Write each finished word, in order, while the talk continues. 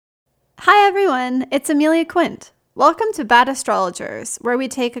Hi everyone, it's Amelia Quint. Welcome to Bad Astrologers, where we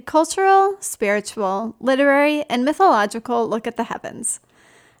take a cultural, spiritual, literary, and mythological look at the heavens.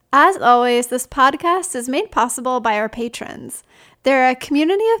 As always, this podcast is made possible by our patrons. They're a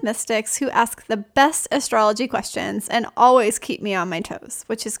community of mystics who ask the best astrology questions and always keep me on my toes,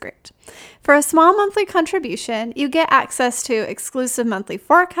 which is great. For a small monthly contribution, you get access to exclusive monthly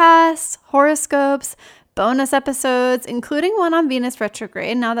forecasts, horoscopes, bonus episodes, including one on Venus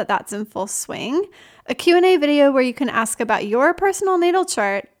retrograde now that that's in full swing, a Q&A video where you can ask about your personal natal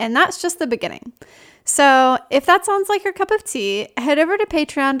chart, and that's just the beginning. So if that sounds like your cup of tea, head over to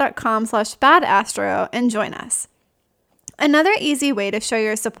patreon.com/badastro and join us. Another easy way to show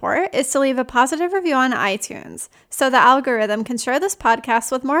your support is to leave a positive review on iTunes so the algorithm can share this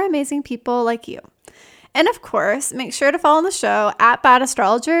podcast with more amazing people like you. And of course, make sure to follow the show at Bad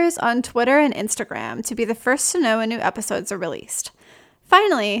Astrologers on Twitter and Instagram to be the first to know when new episodes are released.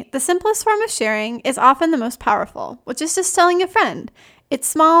 Finally, the simplest form of sharing is often the most powerful, which is just telling a friend. It's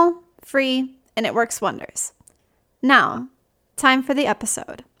small, free, and it works wonders. Now, time for the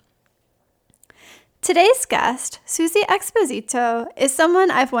episode. Today's guest, Susie Exposito, is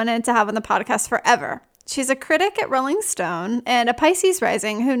someone I've wanted to have on the podcast forever. She's a critic at Rolling Stone and a Pisces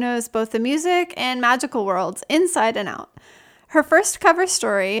rising who knows both the music and magical worlds inside and out. Her first cover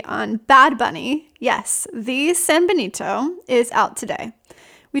story on Bad Bunny, yes, the San Benito, is out today.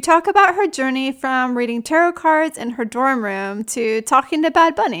 We talk about her journey from reading tarot cards in her dorm room to talking to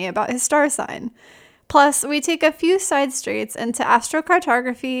Bad Bunny about his star sign. Plus, we take a few side streets into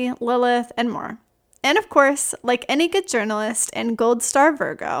astrocartography, Lilith, and more. And of course, like any good journalist and Gold Star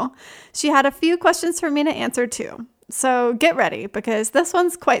Virgo, she had a few questions for me to answer too. So get ready, because this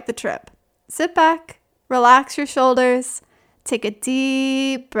one's quite the trip. Sit back, relax your shoulders, take a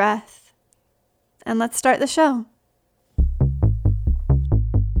deep breath, and let's start the show.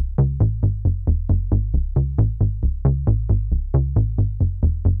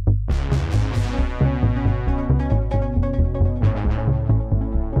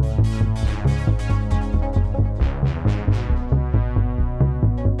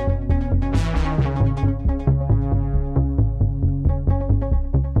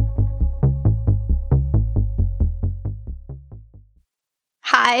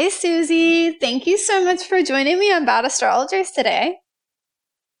 Hi, Susie. Thank you so much for joining me on Bad Astrologers today.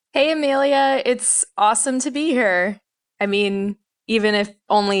 Hey, Amelia. It's awesome to be here. I mean, even if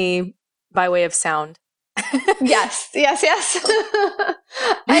only by way of sound. Yes. I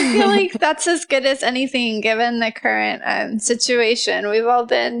feel like that's as good as anything given the current situation. We've all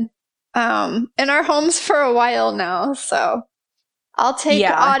been in our homes for a while now, so I'll take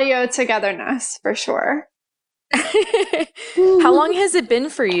audio togetherness for sure. How long has it been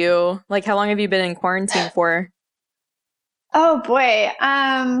for you? Like, how long have you been in quarantine for? Oh boy,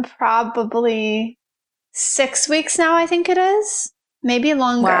 probably 6 weeks now, I think it is. Maybe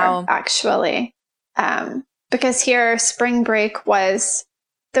longer, actually. Because here, spring break was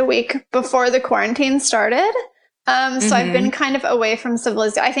the week before the quarantine started. So I've been kind of away from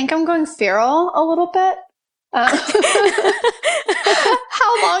civilization. I think I'm going feral a little bit. How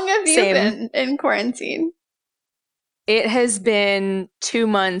long have you been in quarantine? It has been 2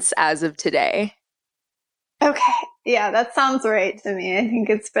 months as of today. Okay. Yeah, that sounds right to me. I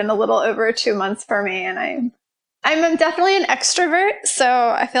think it's been a little over 2 months for me, and I'm definitely an extrovert, so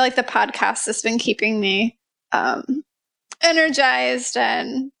I feel like the podcast has been keeping me energized,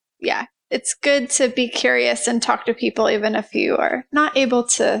 and yeah, it's good to be curious and talk to people even if you are not able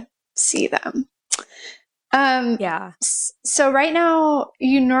to see them. So right now,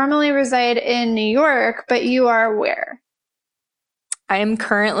 you normally reside in New York, but you are where? I am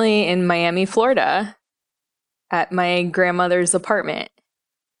currently in Miami, Florida, at my grandmother's apartment.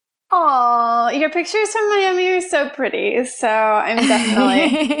 Oh, your pictures from Miami are so pretty. So I'm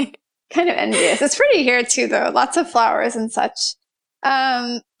definitely kind of envious. It's pretty here too, though. Lots of flowers and such.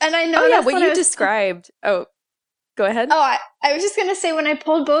 And I know what you described. Oh, go ahead. Oh, I was just going to say, when I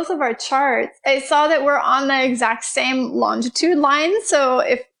pulled both of our charts, I saw that we're on the exact same longitude line. So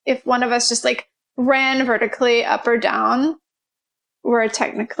if one of us just like ran vertically up or down, we're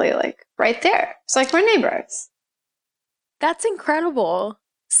technically like right there. It's like we're neighbors. That's incredible.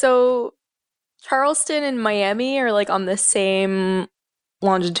 So Charleston and Miami are like on the same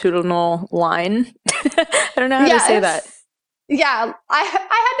longitudinal line. I don't know how to say that. Yeah, I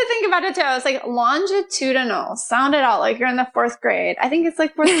had to think about it too. I was like, longitudinal. Sound it out like you're in the 4th grade. I think it's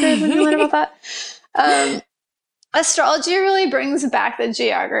like 4th grade when you learn about that. Astrology really brings back the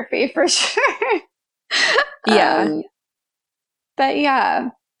geography for sure. Yeah. But yeah.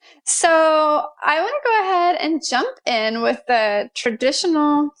 So I want to go ahead and jump in with the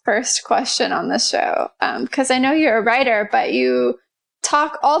traditional first question on the show, because I know you're a writer, but you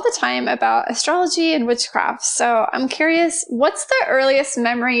talk all the time about astrology and witchcraft. So I'm curious, what's the earliest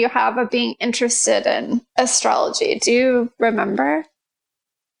memory you have of being interested in astrology? Do you remember?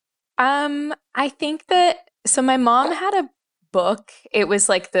 I think that so my mom had a book. It was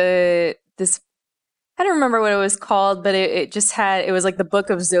like this I don't remember what it was called, but it was like the Book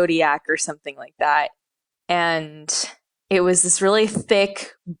of Zodiac or something like that. And it was this really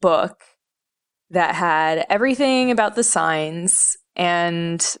thick book that had everything about the signs.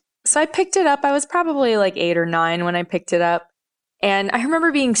 And so I picked it up. I was probably like 8 or 9 when I picked it up. And I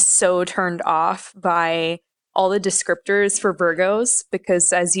remember being so turned off by all the descriptors for Virgos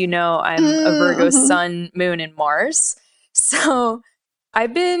because, as you know, I'm a Virgo sun, moon, and Mars. So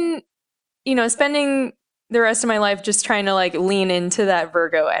I've been spending the rest of my life just trying to like lean into that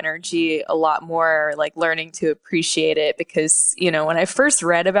Virgo energy a lot more, like learning to appreciate it because, when I first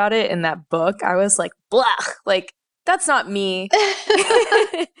read about it in that book, I was like, blah, like that's not me.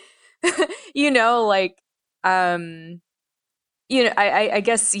 I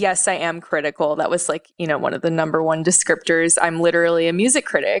guess, yes, I am critical. That was like, one of the number one descriptors. I'm literally a music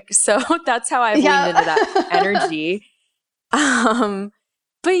critic. So that's how I've leaned into that energy.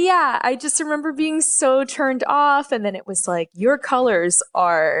 But yeah, I just remember being so turned off. And then it was like, your colors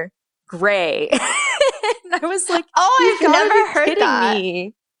are gray. And I was like, oh, I've never heard that.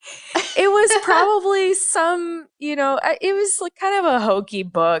 Me. It was probably some, it was like kind of a hokey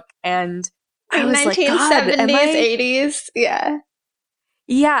book. And I was 1970s, like, 80s. Yeah.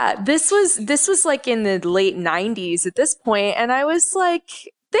 Yeah, this was like in the late 90s at this point, and I was like,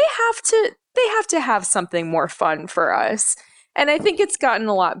 they have to have something more fun for us. And I think it's gotten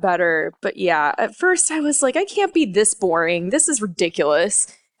a lot better. But yeah, at first I was like, I can't be this boring. This is ridiculous.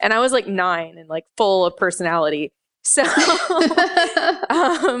 And I was like 9 and like full of personality. So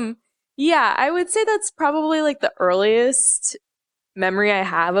yeah, I would say that's probably like the earliest memory I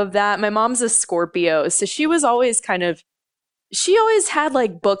have of that. My mom's a Scorpio, so she always had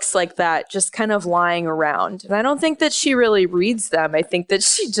like books like that just kind of lying around. And I don't think that she really reads them. I think that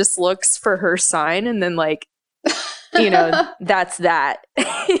she just looks for her sign and then like, that's that.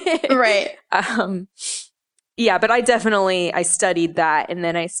 Right. Yeah, but I studied that. And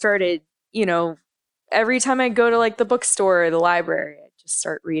then I started, every time I go to like the bookstore or the library, I just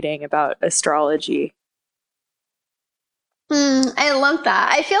start reading about astrology. I love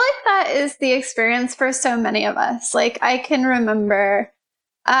that. I feel like that is the experience for so many of us. Like I can remember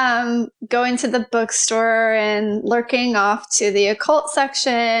going to the bookstore and lurking off to the occult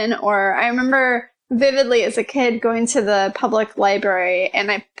section, or I remember vividly as a kid going to the public library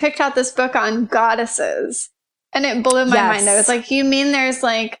and I picked out this book on goddesses and it blew my mind. I was like, you mean there's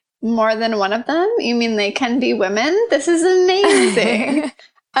like more than one of them? You mean they can be women? This is amazing.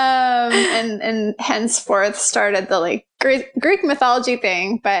 And henceforth started the like Greek mythology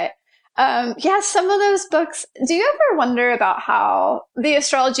thing. But yeah, some of those books, do you ever wonder about how the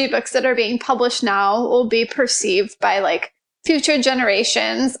astrology books that are being published now will be perceived by like future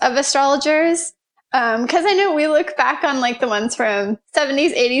generations of astrologers? Because I know we look back on like the ones from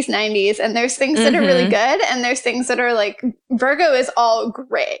 70s, 80s, 90s, and there's things that are really good, and there's things that are like Virgo is all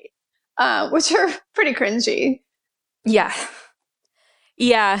gray, which are pretty cringy. Yeah.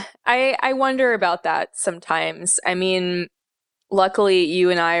 Yeah, I wonder about that sometimes. I mean, luckily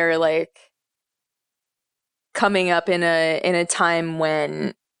you and I are like coming up in a time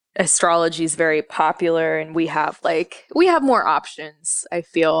when astrology is very popular and we have more options, I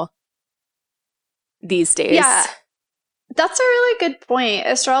feel, these days. Yeah. That's a really good point.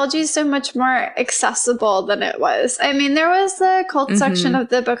 Astrology is so much more accessible than it was. I mean, there was the cult section of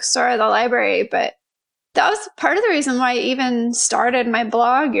the bookstore, the library, but that was part of the reason why I even started my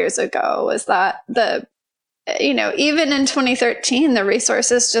blog years ago, was that even in 2013, the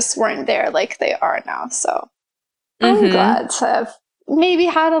resources just weren't there like they are now. So I'm glad to have maybe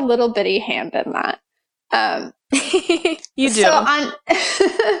had a little bitty hand in that. You do. So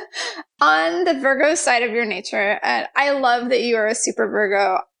on the Virgo side of your nature, I love that you are a super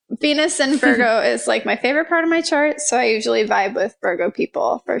Virgo. Venus in Virgo is like my favorite part of my chart, so I usually vibe with Virgo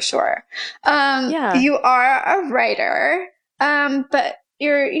people for sure. Yeah. You are a writer, but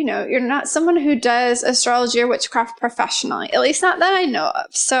you're not someone who does astrology or witchcraft professionally, at least not that I know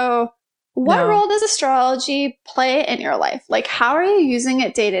of. So what role does astrology play in your life? Like, how are you using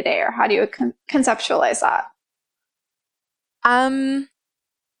it day to day, or how do you conceptualize that?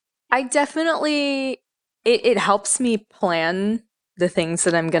 I definitely, it helps me plan the things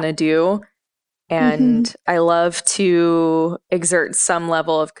that I'm going to do. And I love to exert some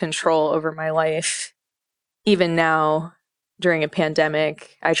level of control over my life. Even now, during a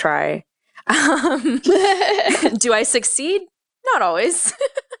pandemic, I try. Do I succeed? Not always.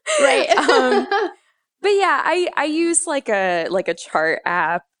 Right. But yeah, I use like a chart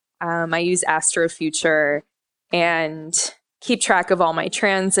app. I use Astrofuture and keep track of all my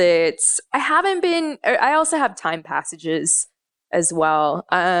transits. I also have time passages as well.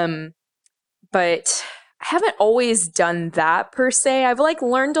 But I haven't always done that per se. I've like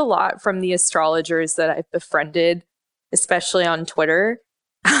learned a lot from the astrologers that I've befriended, especially on Twitter.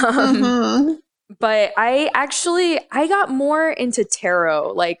 But I got more into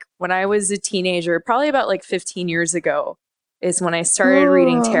tarot like when I was a teenager, probably about like 15 years ago is when I started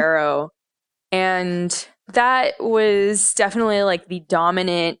reading tarot. And that was definitely like the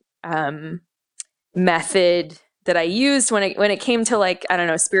dominant method that I used when it came to like, I don't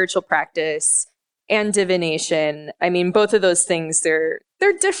know, spiritual practice and divination. I mean, both of those things, they're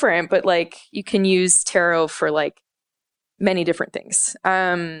different, but like you can use tarot for like many different things.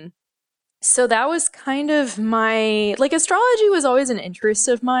 So that was kind of my, like astrology was always an interest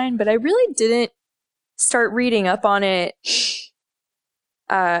of mine, but I really didn't start reading up on it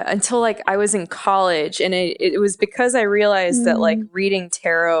until like I was in college. And it was because I realized that like reading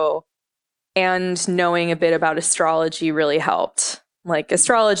tarot and knowing a bit about astrology really helped. Like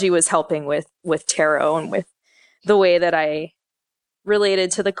astrology was helping with tarot and with the way that I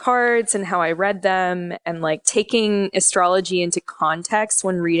related to the cards and how I read them, and like taking astrology into context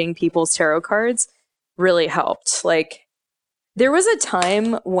when reading people's tarot cards really helped. Like there was a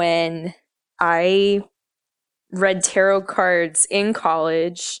time when I read tarot cards in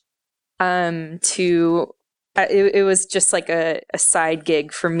college it was just like a side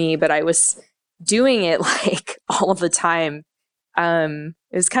gig for me, but I was doing it like all of the time. It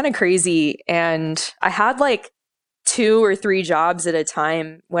was kind of crazy. And I had like 2 or 3 jobs at a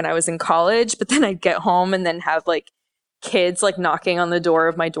time when I was in college, but then I'd get home and then have like kids like knocking on the door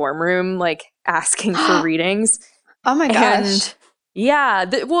of my dorm room, like asking for readings. Oh my gosh. And yeah.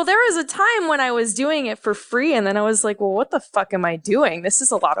 Well, there was a time when I was doing it for free, and then I was like, well, what the fuck am I doing? This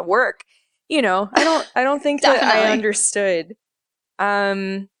is a lot of work. You know, I don't think that I understood.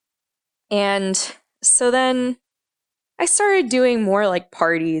 And so then I started doing more like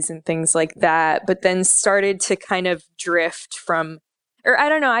parties and things like that, but then started to kind of drift from, or I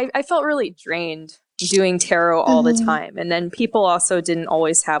don't know, I felt really drained doing tarot all the time. And then people also didn't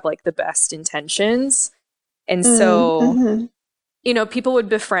always have like the best intentions. And so, you know, people would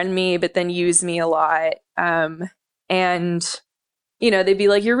befriend me, but then use me a lot. And you know, they'd be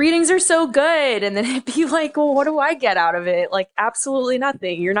like, your readings are so good. And then it'd be like, well, what do I get out of it? Like, absolutely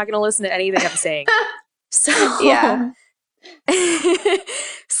nothing. You're not going to listen to anything I'm saying. So, yeah.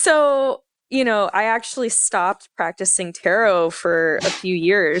 So, you know, I actually stopped practicing tarot for a few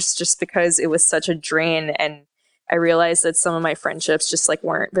years just because it was such a drain. And I realized that some of my friendships just like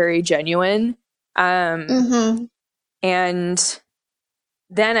weren't very genuine. And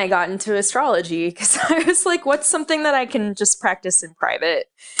then I got into astrology because I was like, what's something that I can just practice in private,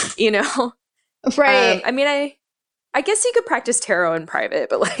 you know? Right. I mean, I guess you could practice tarot in private,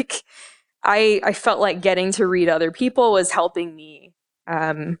 but like, I felt like getting to read other people was helping me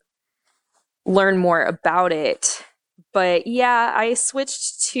learn more about it. But yeah, I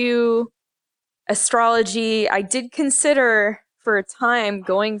switched to astrology. I did consider for a time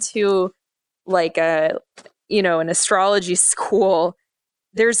going to like an astrology school.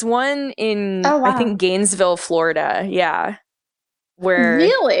 There's one in, I think, Gainesville, Florida. Yeah. Where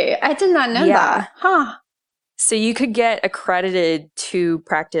really? I did not know that. Huh. So you could get accredited to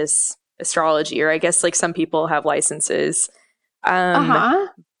practice astrology, or I guess like some people have licenses.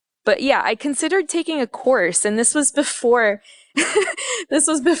 But yeah, I considered taking a course, and this was before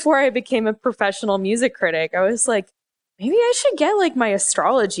I became a professional music critic. I was like, maybe I should get like my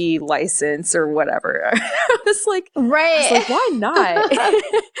astrology license or whatever. I was like, why not?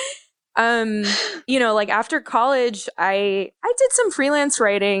 You know, like after college, I did some freelance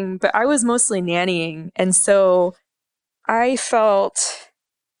writing, but I was mostly nannying. And so I felt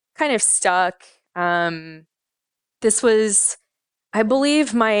kind of stuck. This was, I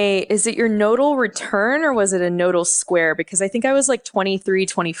believe is it your nodal return or was it a nodal square? Because I think I was like 23,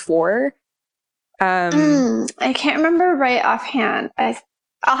 24. I can't remember right offhand.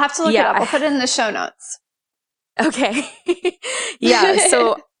 I'll have to look it up. I'll put it in the show notes. Okay. Yeah.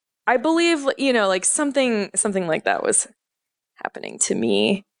 So I believe, you know, like something like that was happening to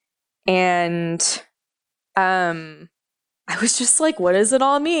me. And I was just like, what does it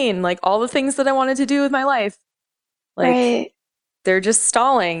all mean? Like all the things that I wanted to do with my life. Like they're just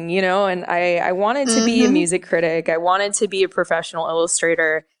stalling, you know, and I wanted to be a music critic. I wanted to be a professional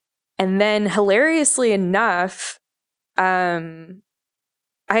illustrator. And then hilariously enough, I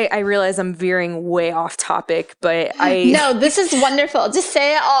realize I'm veering way off topic, but No, this is wonderful. Just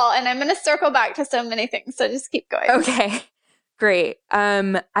say it all, and I'm going to circle back to so many things, so just keep going. Okay, great.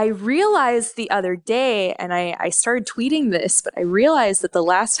 I realized the other day, and I started tweeting this, but I realized that the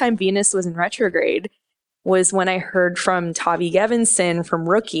last time Venus was in retrograde was when I heard from Tavi Gevinson from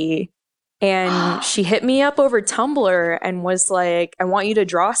Rookie, and she hit me up over Tumblr and was like, I want you to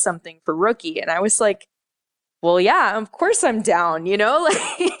draw something for Rookie. And I was like, well, yeah, of course I'm down, you know, like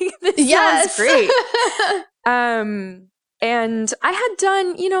this sounds great. And I had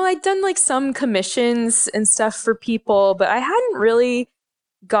done, you know, I'd done like some commissions and stuff for people, but I hadn't really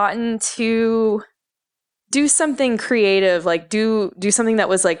gotten to do something creative, like do something that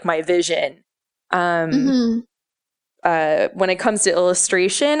was like my vision. When it comes to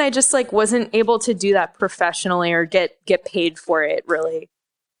illustration, I just like wasn't able to do that professionally or get paid for it really.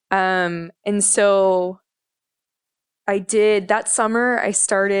 And so I did that summer. I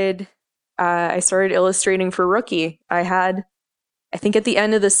started illustrating for Rookie. I think at the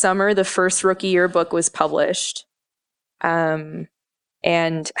end of the summer, the first Rookie yearbook was published, and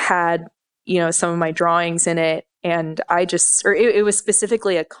had, you know, some of my drawings in it. And it was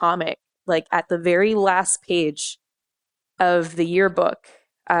specifically a comic. Like at the very last page of the yearbook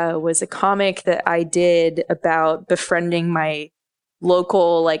was a comic that I did about befriending my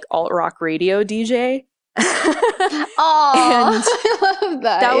local like alt rock radio DJ. Oh, I love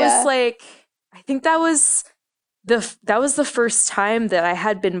that. That was like, I think that was the first time that I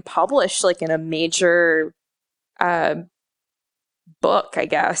had been published like in a major book, I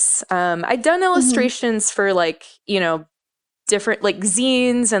guess. I'd done illustrations for like, you know, different like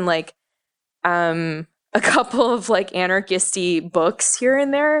zines and like a couple of like anarchisty books here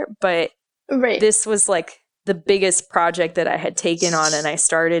and there, but this was like the biggest project that I had taken on, and I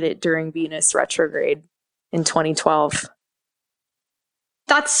started it during Venus retrograde in 2012.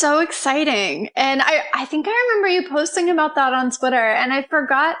 That's so exciting. And I think I remember you posting about that on Twitter, and I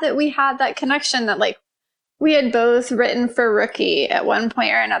forgot that we had that connection that like we had both written for Rookie at one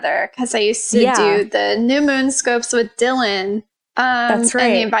point or another, because I used to do the New Moon Scopes with Dylan. That's right.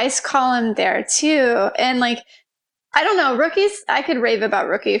 And the advice column there too. And like, I don't know, Rookies, I could rave about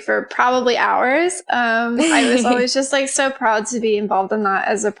Rookie for probably hours. I was always just like so proud to be involved in that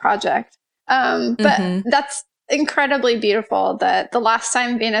as a project. But that's incredibly beautiful that the last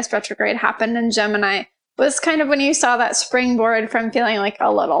time Venus retrograde happened in Gemini was kind of when you saw that springboard from feeling like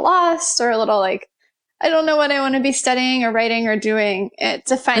a little lost or a little like, I don't know what I want to be studying or writing or doing,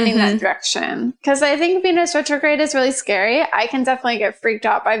 to finding that direction. Because I think Venus retrograde is really scary. I can definitely get freaked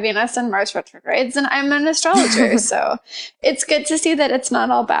out by Venus and Mars retrogrades, and I'm an astrologer, so it's good to see that it's not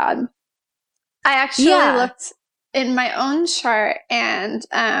all bad. I actually looked in my own chart, and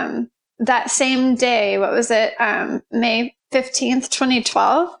that same day, what was it, May 15th,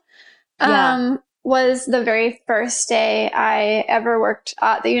 2012, was the very first day I ever worked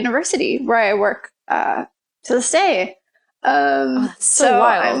at the university where I work to this day. That's so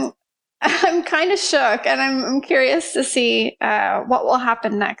wild. I'm kind of shook, and I'm curious to see what will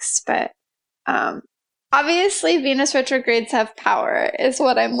happen next. But obviously, Venus retrogrades have power, is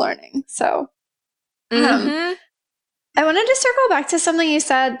what I'm learning. So I wanted to circle back to something you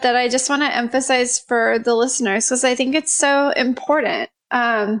said that I just want to emphasize for the listeners, because I think it's so important.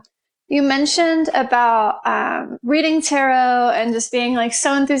 You mentioned about reading tarot and just being like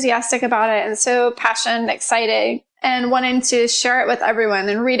so enthusiastic about it and so passionate, exciting, and wanting to share it with everyone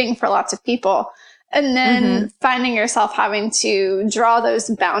and reading for lots of people. And then finding yourself having to draw those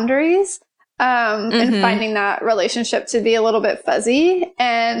boundaries and finding that relationship to be a little bit fuzzy.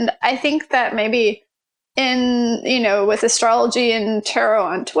 And I think that maybe with astrology and tarot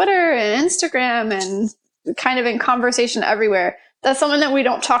on Twitter and Instagram and kind of in conversation everywhere, that's something that we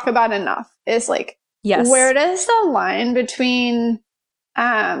don't talk about enough, is like, where does the line between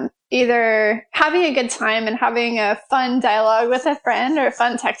either having a good time and having a fun dialogue with a friend or a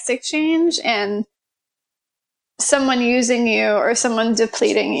fun text exchange and someone using you or someone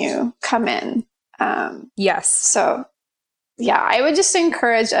depleting you come in? So I would just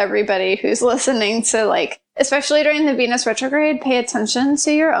encourage everybody who's listening to, like, especially during the Venus retrograde, pay attention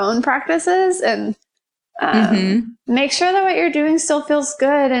to your own practices and make sure that what you're doing still feels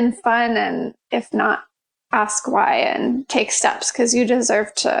good and fun. And if not, ask why and take steps, because you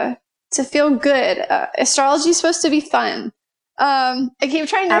deserve to feel good. Astrology is supposed to be fun. I keep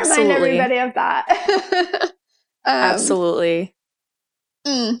trying to remind everybody of that. Absolutely.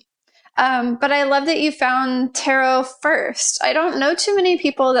 But I love that you found tarot first. I don't know too many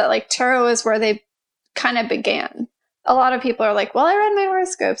people that like tarot is where they kind of began. A lot of people are like, well, I read my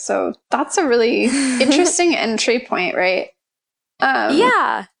horoscope. So that's a really interesting entry point, right?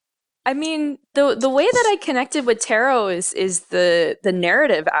 Yeah. I mean, the way that I connected with tarot is the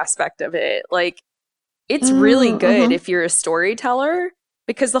narrative aspect of it. Like, it's really good if you're a storyteller,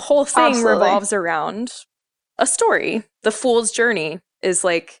 because the whole thing revolves around a story. The Fool's Journey is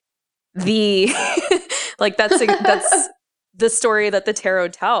like the like that's the story that the tarot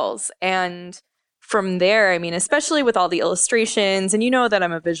tells. And from there, I mean, especially with all the illustrations, and you know that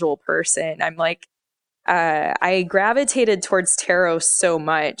I'm a visual person, I'm like, I gravitated towards tarot so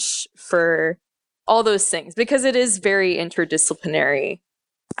much for all those things, because it is very interdisciplinary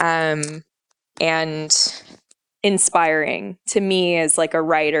and inspiring to me as like a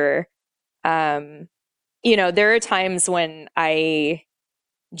writer. You know, there are times when I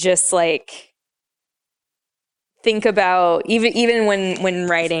just like think about, even when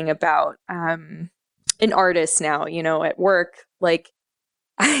writing about an artist now, you know, at work, like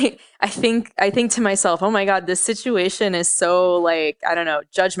I think to myself, oh my God, this situation is so like, I don't know,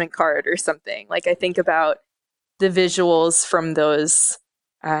 Judgment Card or something. Like, I think about the visuals from those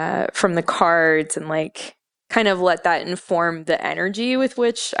from the cards, and like kind of let that inform the energy with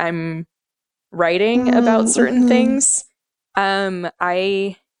which I'm writing about certain things.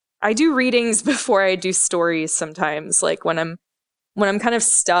 I do readings before I do stories sometimes, like when I'm kind of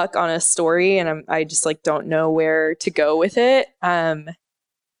stuck on a story and I just like don't know where to go with it.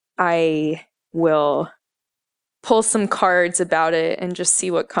 I will pull some cards about it and just see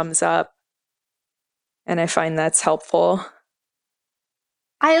what comes up. And I find that's helpful.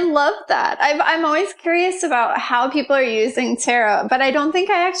 I love that. I'm always curious about how people are using tarot, but I don't think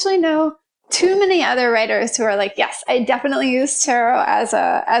I actually know too many other writers who are like, yes, I definitely use tarot as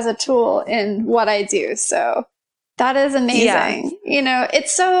a tool in what I do. So that is amazing. Yeah. You know,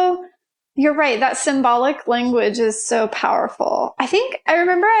 it's so, you're right. That symbolic language is so powerful. I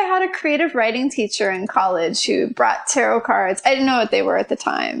remember I had a creative writing teacher in college who brought tarot cards. I didn't know what they were at the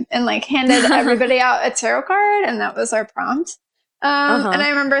time, and like handed everybody out a tarot card, and that was our prompt. And I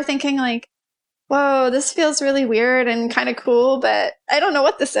remember thinking like, whoa, this feels really weird and kind of cool, but I don't know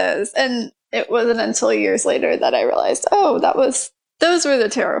what this is. And it wasn't until years later that I realized, oh, those were the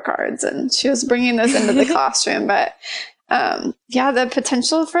tarot cards, and she was bringing those into the classroom. But yeah, the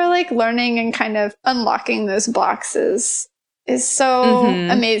potential for like learning and kind of unlocking those blocks is so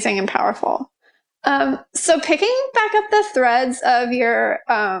amazing and powerful. So picking back up the threads of your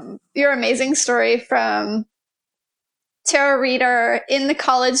amazing story from tarot reader in the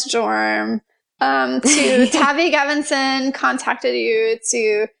college dorm to Tavi Gevinson contacted you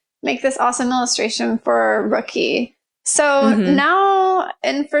to make this awesome illustration for Rookie. So now,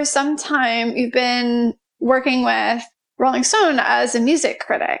 and for some time, you've been working with Rolling Stone as a music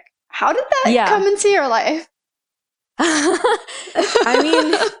critic. How did that come into your life? I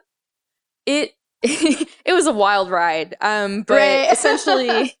mean, it was a wild ride, but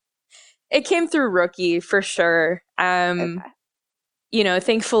essentially it came through Rookie for sure. You know,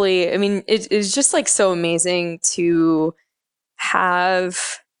 thankfully, I mean, it's just like so amazing to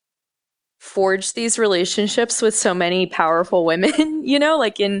have forged these relationships with so many powerful women, you know,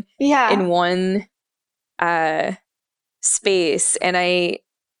 like in one space. And I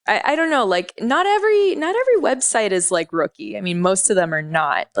don't know, like not every website is like Rookie. I mean, most of them are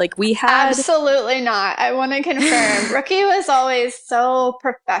not. Like we had absolutely not. I want to confirm. Rookie was always so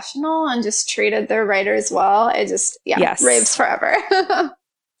professional and just treated their writers well. It just raves forever.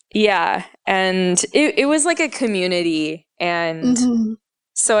 Yeah, and it was like a community, and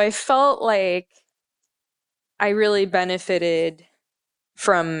so I felt like I really benefited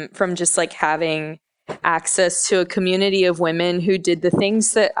from just like having access to a community of women who did the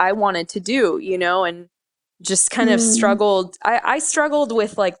things that I wanted to do, you know, and just kind of struggled. I struggled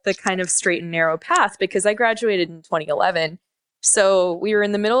with like the kind of straight and narrow path because I graduated in 2011. So we were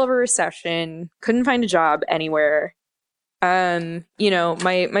in the middle of a recession, couldn't find a job anywhere. You know,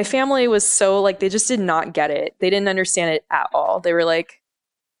 my family was so like, they just did not get it. They didn't understand it at all. They were like,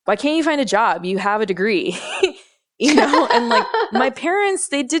 why can't you find a job? You have a degree. You know, and like my parents,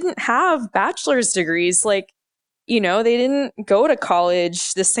 they didn't have bachelor's degrees. Like, you know, they didn't go to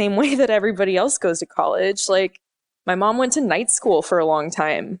college the same way that everybody else goes to college. Like my mom went to night school for a long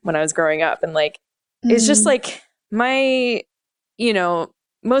time when I was growing up. And like, it's just like you know,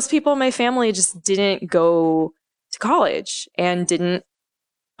 most people in my family just didn't go to college and didn't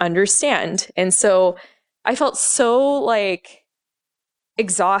understand. And so I felt so like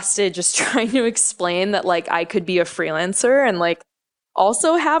exhausted just trying to explain that like I could be a freelancer and like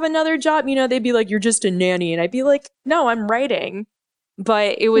also have another job. You know, they'd be like, you're just a nanny. And I'd be like, no, I'm writing.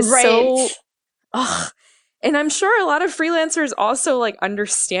 But it was so, ugh. And I'm sure a lot of freelancers also like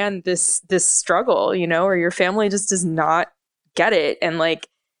understand this struggle, you know, or your family just does not get it. And like,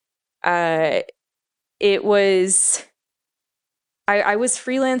 it was, I was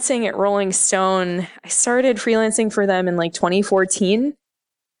freelancing at Rolling Stone. I started freelancing for them in like 2014.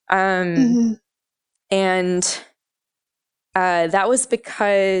 And that was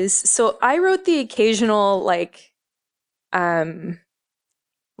because, so I wrote the occasional like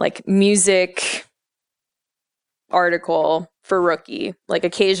music article for Rookie, like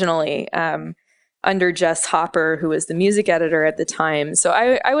occasionally, under Jess Hopper, who was the music editor at the time. So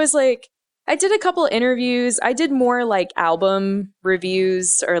I was like, I did a couple interviews. I did more like album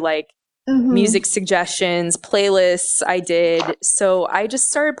reviews or like music suggestions, playlists I did. So I just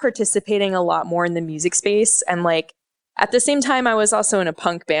started participating a lot more in the music space. And like at the same time, I was also in a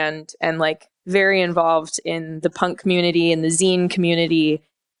punk band and like very involved in the punk community and the zine community.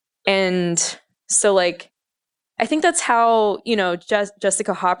 And so like, I think that's how, you know,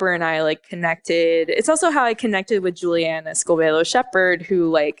 Jessica Hopper and I like connected. It's also how I connected with Juliana Scovelo Shepherd, who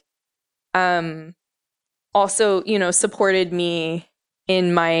like also, you know, supported me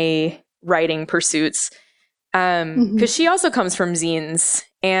in my writing pursuits. Because she also comes from zines.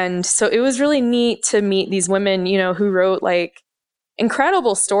 And so it was really neat to meet these women, you know, who wrote like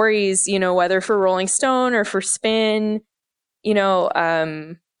incredible stories, you know, whether for Rolling Stone or for Spin, you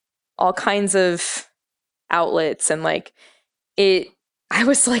know, all kinds of outlets. And like I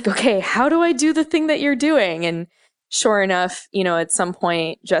was like, okay, how do I do the thing that you're doing? And sure enough, you know, at some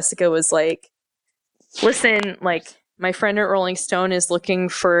point, Jessica was like, listen, like my friend at Rolling Stone is looking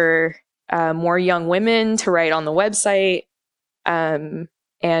for more young women to write on the website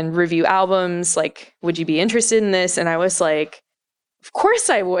and review albums. Like, would you be interested in this? And I was like, of course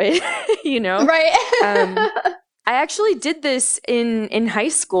I would, you know? Right. I actually did this in high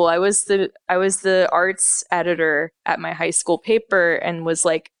school. I was the arts editor at my high school paper and was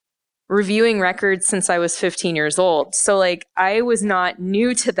like reviewing records since I was 15 years old. So like I was not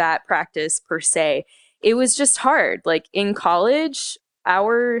new to that practice per se. It was just hard. Like in college, I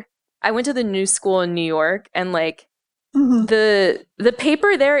went to the New School in New York, and like the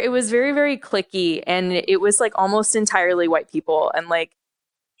paper there, it was very, very cliquey, and it was like almost entirely white people. And like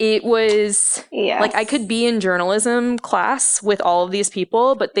it was like I could be in journalism class with all of these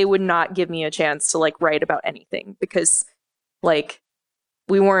people, but they would not give me a chance to like write about anything because like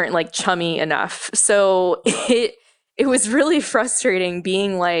we weren't like chummy enough. So it was really frustrating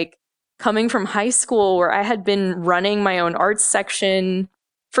being like coming from high school where I had been running my own arts section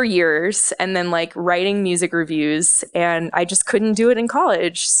for years and then like writing music reviews, and I just couldn't do it in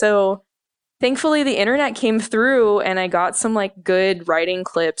college. So thankfully the internet came through and I got some like good writing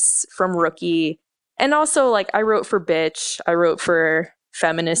clips from Rookie. And also like I wrote for Bitch, I wrote for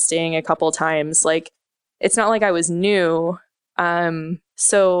Feministing a couple times. Like it's not like I was new.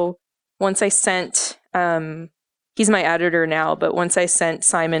 So once I sent, he's my editor now, but once I sent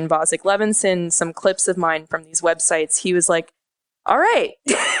Simon Bozick Levinson some clips of mine from these websites, he was like, all right,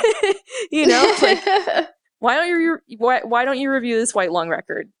 you know, like, why don't you review this White Lung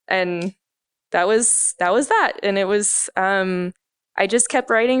record? And that was that. And it was, I just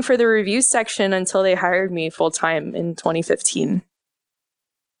kept writing for the review section until they hired me full time in 2015.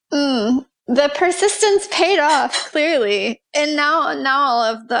 The persistence paid off, clearly. And now all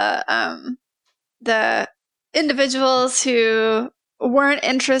of the individuals who weren't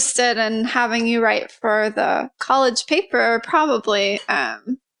interested in having you write for the college paper are probably not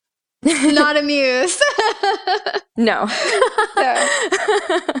amused. No.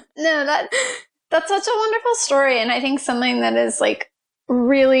 No, that's such a wonderful story, and I think something that is like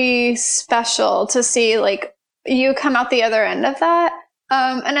really special to see like you come out the other end of that.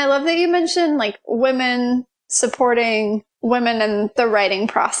 And I love that you mentioned like women supporting women in the writing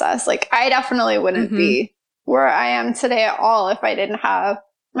process. Like I definitely wouldn't be where I am today at all if I didn't have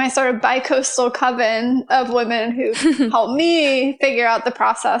my sort of bicoastal coven of women who helped me figure out the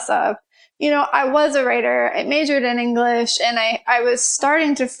process of, you know, I was a writer, I majored in English, and I was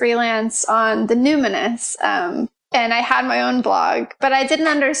starting to freelance on the Numinous, and I had my own blog, but I didn't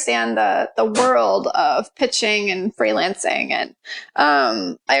understand the world of pitching and freelancing. And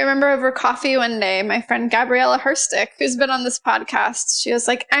I remember over coffee one day, my friend Gabriella Herstick, who's been on this podcast, she was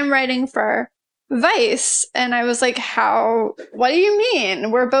like, I'm writing for Vice. And I was like, what do you mean?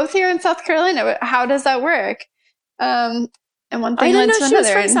 We're both here in South Carolina. How does that work? And one thing led to another. She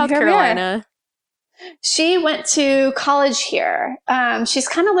was from South Carolina. She went to college here. She's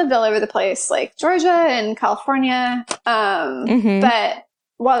kind of lived all over the place, like Georgia and California. But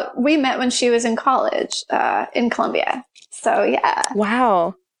well, we met when she was in college in Columbia. So yeah.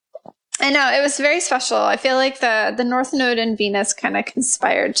 Wow. I know, it was very special. I feel like the North Node and Venus kind of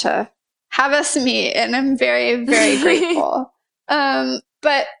conspired to have us meet, and I'm very, very grateful.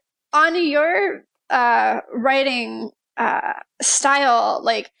 But on your writing style,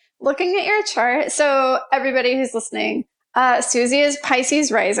 like looking at your chart, so everybody who's listening, Susie is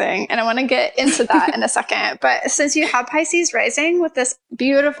Pisces rising, and I want to get into that in a second. But since you have Pisces rising with this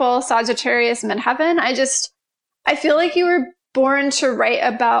beautiful Sagittarius midheaven, I feel like you were born to write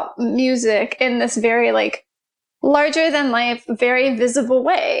about music in this very like larger than life, very visible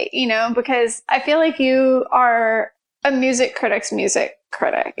way, you know, because I feel like you are a music critic's music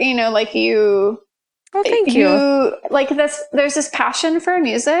critic, you know, like you. Oh, thank you. Like this, there's this passion for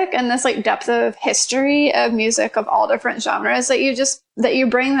music and this like depth of history of music of all different genres that you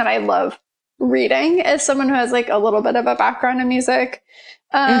bring, that I love reading as someone who has like a little bit of a background in music.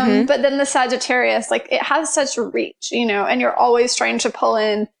 But then the Sagittarius, like it has such reach, you know, and you're always trying to pull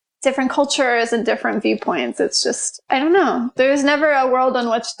in different cultures and different viewpoints. It's just, I don't know. There's never a world in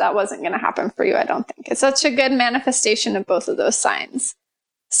which that wasn't going to happen for you, I don't think. It's such a good manifestation of both of those signs.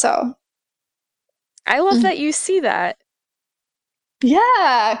 So. I love that you see that.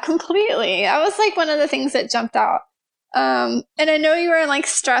 Yeah, completely. That was like one of the things that jumped out. And I know you were like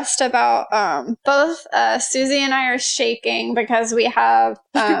stressed about both Susie and I are shaking because we have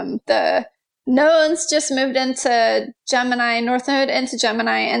the nodes just moved into Gemini, North Node into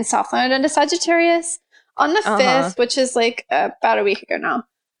Gemini, and South Node into Sagittarius on the 5th, which is like about a week ago now.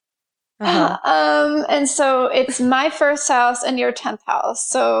 And so it's my first house and your 10th house.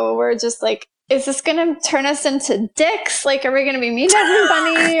 So we're just like, is this going to turn us into dicks? Like, are we going to be mean to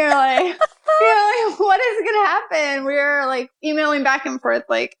everybody? Or like, you know, like, what is going to happen? We're like emailing back and forth.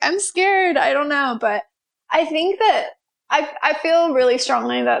 Like, I'm scared. I don't know. But I think that I feel really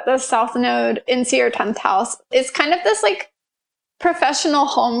strongly that the South Node into your 10th house is kind of this like professional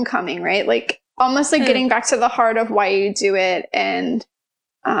homecoming, right? Like almost like getting back to the heart of why you do it. And,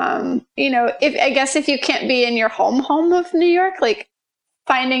 you know, if you can't be in your home of New York, like,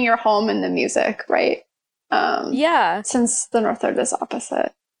 finding your home in the music, right? Yeah. Since the North Node is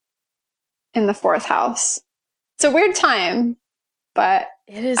opposite in the 4th house. It's a weird time, but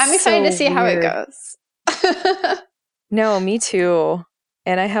I'm excited to see how it goes. No, me too.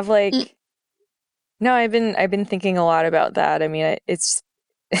 And I have like, no, I've been thinking a lot about that. I mean, it's,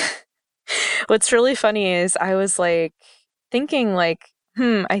 what's really funny is I was like thinking like,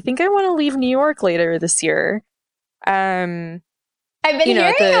 I think I want to leave New York later this year. I've been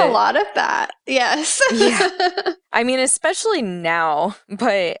hearing a lot of that. Yes. Yeah. I mean, especially now,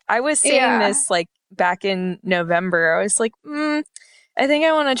 but I was saying this like back in November. I was like, I think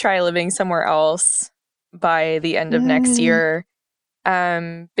I want to try living somewhere else by the end of next year.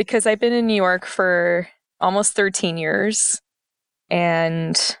 Because I've been in New York for almost 13 years.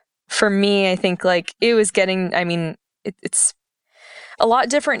 And for me, I think like it was getting, I mean, it's a lot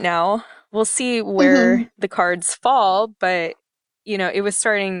different now. We'll see where the cards fall, but you know, it was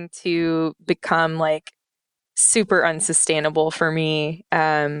starting to become like super unsustainable for me.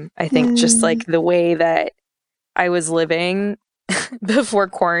 I think just like the way that I was living before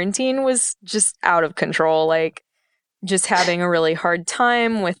quarantine was just out of control. Like just having a really hard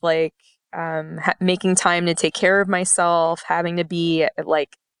time with like making time to take care of myself, having to be at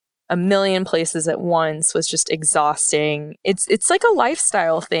like a million places at once was just exhausting. It's like a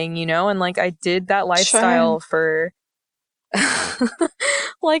lifestyle thing, you know? And like I did that lifestyle for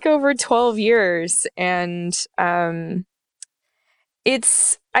like over 12 years. And I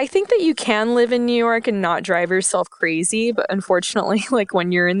think that you can live in New York and not drive yourself crazy. But unfortunately, like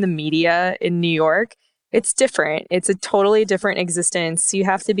when you're in the media in New York, it's different. It's a totally different existence. You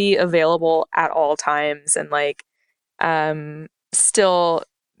have to be available at all times and like still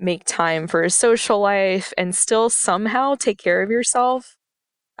make time for a social life and still somehow take care of yourself.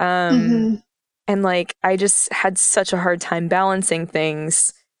 And like, I just had such a hard time balancing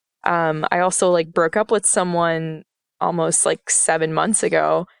things. I also like broke up with someone almost like 7 months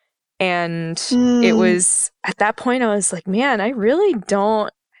ago. And it was at that point I was like, man, I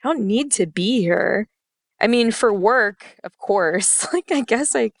don't need to be here. I mean, for work, of course, like, I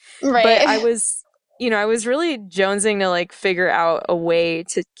guess but I was, I was really jonesing to like figure out a way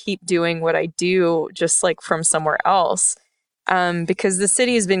to keep doing what I do just like from somewhere else. Because the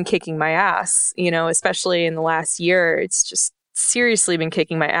city has been kicking my ass, especially in the last year. It's just seriously been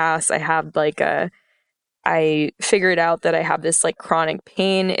kicking my ass. I have like a I figured out that I have this like chronic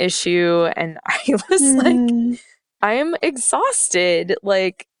pain issue, and I was like, I am exhausted.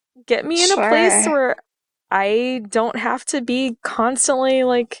 Like, get me in a place where I don't have to be constantly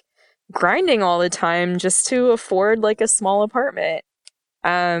like grinding all the time just to afford like a small apartment.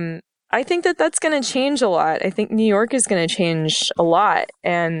 I think that that's going to change a lot. I think New York is going to change a lot.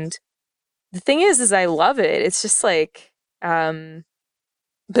 And the thing is I love it. It's just like,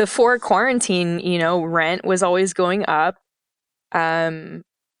 before quarantine, you know, rent was always going up.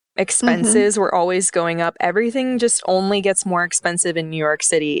 Expenses were always going up. Everything just only gets more expensive in New York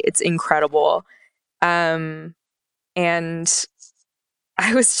City. It's incredible. And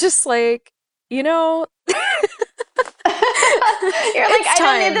I was just like, you know, you're like, I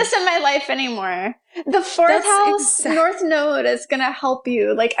don't need this in my life anymore. The fourth house, North Node, is going to help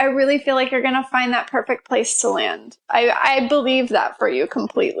you. Like, I really feel like you're going to find that perfect place to land. I believe that for you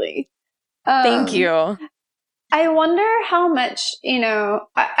completely. Thank you. I wonder how much, you know,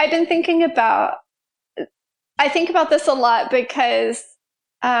 I've been thinking about, I think about this a lot because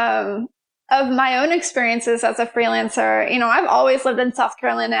of my own experiences as a freelancer. You know, I've always lived in South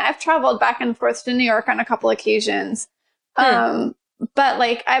Carolina. I've traveled back and forth to New York on a couple occasions. But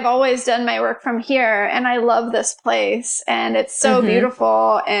like, I've always done my work from here, and I love this place, and it's so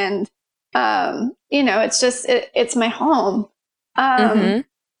beautiful. And, you know, it's just, it's my home.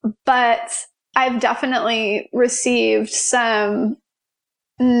 But I've definitely received some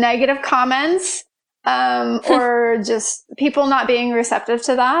negative comments, or just people not being receptive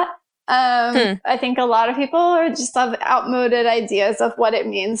to that. I think a lot of people are just have outmoded ideas of what it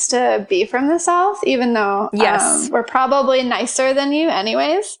means to be from the South, even though we're probably nicer than you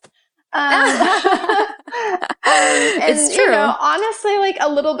anyways. It's true. You know, honestly, like a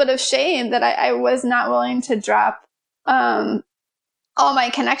little bit of shame that I was not willing to drop all my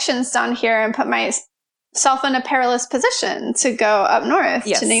connections down here and put myself in a perilous position to go up north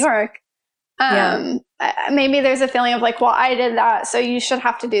to New York. Maybe there's a feeling of like, well, I did that, so you should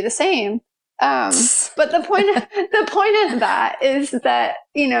have to do the same. But the point of that is that,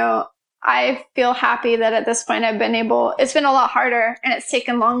 you know, I feel happy that at this point it's been a lot harder and it's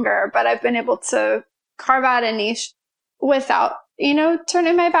taken longer, but I've been able to carve out a niche without, you know,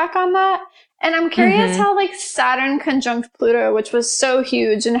 turning my back on that. And I'm curious how like Saturn conjunct Pluto, which was so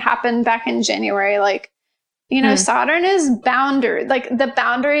huge and happened back in January, like, you know, Saturn is boundary, like the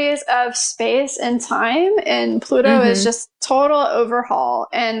boundaries of space and time, and Pluto is just total overhaul.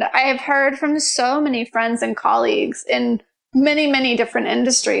 And I have heard from so many friends and colleagues in many, many different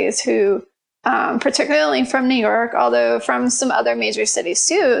industries who, particularly from New York, although from some other major cities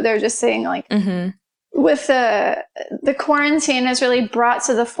too, they're just saying like, with the quarantine has really brought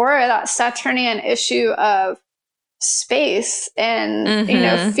to the fore that Saturnian issue of space and, you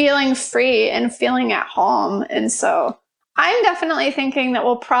know, feeling free and feeling at home. And so I'm definitely thinking that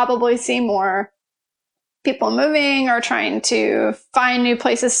we'll probably see more people moving or trying to find new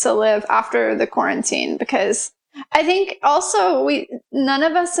places to live after the quarantine, because I think also none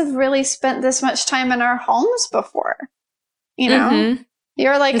of us have really spent this much time in our homes before. You know,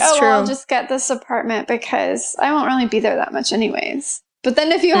 you're like, well, I'll just get this apartment because I won't really be there that much anyways. But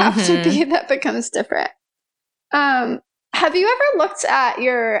then if you have to be, that becomes different. Have you ever looked at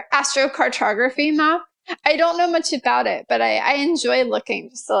your astrocartography map? I don't know much about it, but I enjoy looking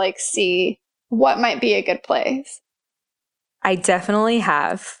just to like see what might be a good place. I definitely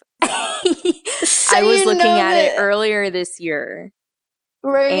have. I was looking at it earlier this year.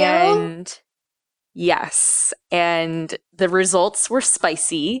 Were you? And yes, and the results were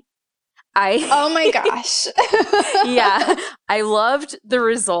spicy. Oh my gosh. Yeah, I loved the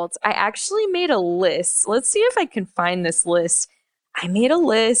results. I actually made a list. Let's see if I can find this list. I made a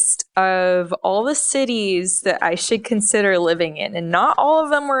list of all the cities that I should consider living in, and not all of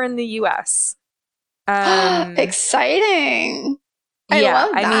them were in the US. Exciting. I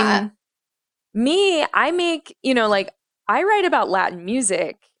love that. I mean, I make, you know, like I write about Latin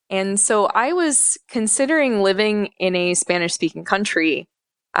music. And so I was considering living in a Spanish speaking country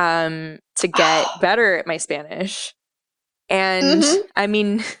to get better at my Spanish. And I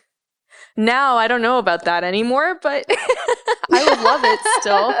mean, now I don't know about that anymore, but I would love it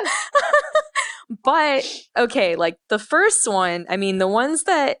still. But okay, like the first one, I mean, the ones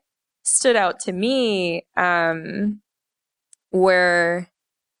that stood out to me were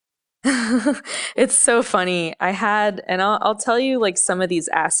it's so funny. I had, and I'll tell you like some of these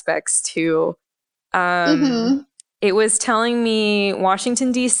aspects too. It was telling me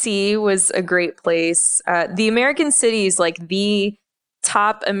Washington, D.C. was a great place. The American cities, like the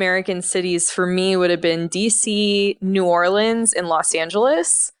top American cities for me would have been D.C., New Orleans, and Los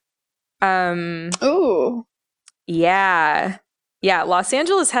Angeles. Ooh. Yeah. Yeah, Los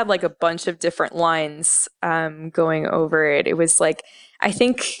Angeles had like a bunch of different lines going over it. It was like, I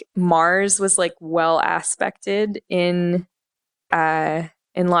think Mars was like well aspected in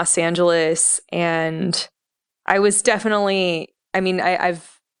Los Angeles, and I was definitely, I mean,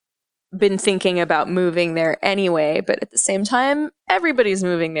 I've been thinking about moving there anyway, but at the same time, everybody's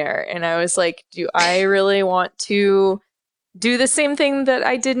moving there, and I was like, do I really want to do the same thing that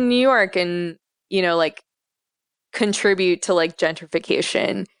I did in New York and, you know, like contribute to like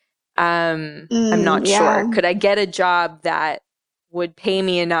gentrification? I'm not sure. Could I get a job that would pay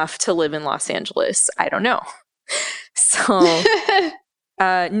me enough to live in Los Angeles? I don't know. So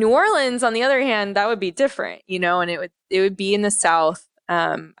New Orleans, on the other hand, that would be different, you know, and it would be in the South.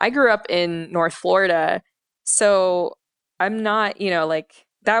 I grew up in North Florida, so I'm not, you know, like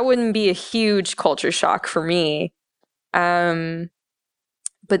that wouldn't be a huge culture shock for me.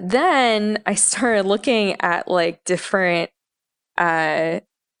 But then I started looking at like different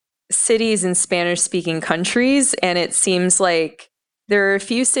cities in Spanish-speaking countries, and it seems like there are a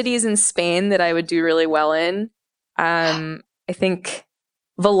few cities in Spain that I would do really well in. I think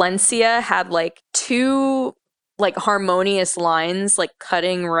Valencia had like 2 like harmonious lines like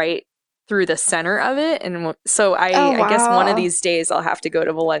cutting right through the center of it, and so I guess one of these days I'll have to go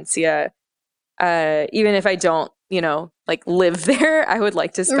to Valencia, even if I don't, you know, like live there. I would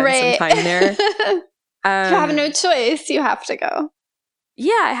like to spend some time there. You have no choice. You have to go.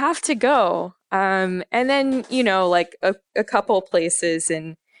 Yeah, I have to go. And then, you know, like a couple places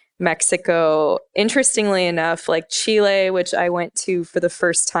in Mexico. Interestingly enough, like Chile, which I went to for the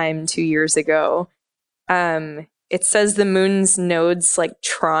first time 2 years ago. It says the moon's nodes like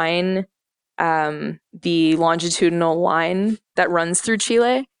trine the longitudinal line that runs through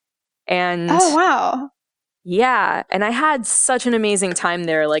Chile. And oh, wow. Yeah, and I had such an amazing time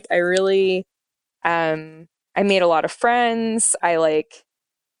there. Like I really I made a lot of friends. I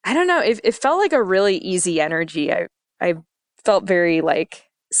don't know, it felt like a really easy energy. I felt very like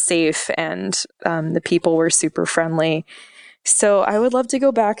safe, and the people were super friendly. So I would love to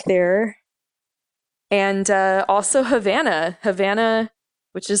go back there. And also Havana,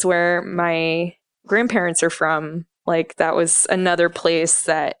 which is where my grandparents are from. Like that was another place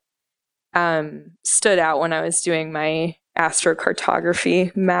that stood out when I was doing my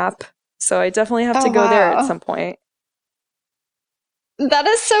astrocartography map. So I definitely have to go there at some point. That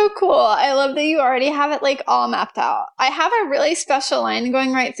is so cool. I love that you already have it like all mapped out. I have a really special line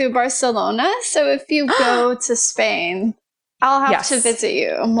going right through Barcelona. So if you go to Spain, I'll have to visit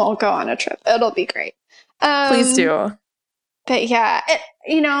you and we'll go on a trip. It'll be great. Please do. But yeah,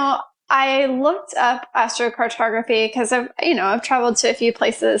 you know, I looked up astrocartography because I've traveled to a few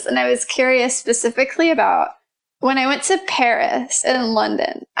places, and I was curious specifically about when I went to Paris and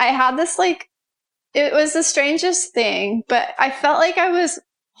London. I had this it was the strangest thing, but I felt like I was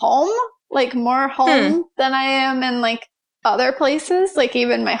home, like more home than I am in like other places, like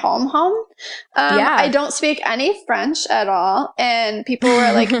even my home. I don't speak any French at all, and people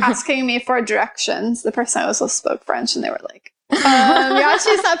were like asking me for directions. The person I was with spoke French, and they were like, yeah,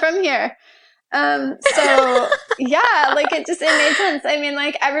 she's not from here. So yeah, like it made sense. I mean,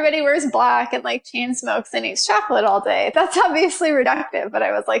 like everybody wears black and like chain smokes and eats chocolate all day. That's obviously reductive, but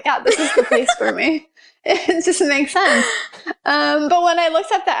I was like, yeah, this is the place for me. It just makes sense. But when I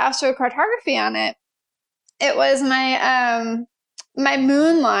looked up the astrocartography on it, it was my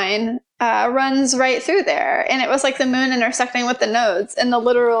moon line runs right through there, and it was like the moon intersecting with the nodes, and the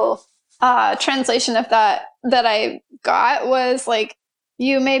literal translation of that I got was like,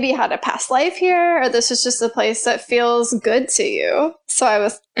 you maybe had a past life here, or this is just a place that feels good to you. So I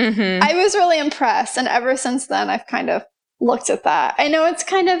was really impressed. And ever since then, I've kind of looked at that. I know it's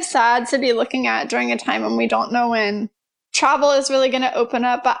kind of sad to be looking at during a time when we don't know when travel is really going to open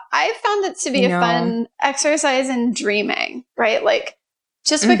up, but I found it to be a fun exercise in dreaming, right? Like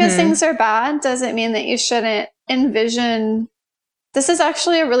just because things are bad doesn't mean that you shouldn't envision. This is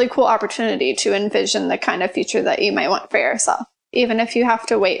actually a really cool opportunity to envision the kind of future that you might want for yourself, even if you have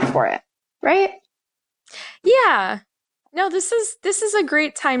to wait for it, right? Yeah. No, this is a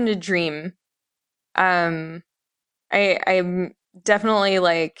great time to dream. I'm definitely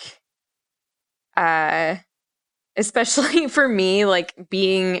like, especially for me, like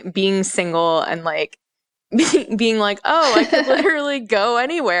being single and like being like, oh, I could literally go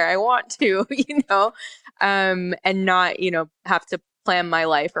anywhere I want to, you know, and not, you know, have to plan my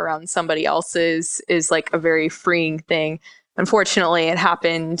life around somebody else's is like a very freeing thing. Unfortunately, it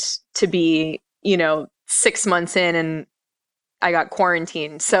happened to be, you know, 6 months in and I got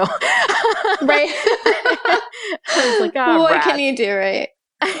quarantined. So right. I was like, what can you do, right?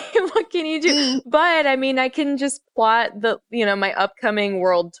 What can you do? But I mean, I can just plot my upcoming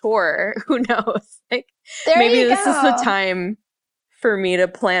world tour. Who knows? Like, maybe this is the time for me to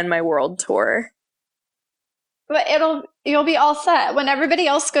plan my world tour. But you'll be all set. When everybody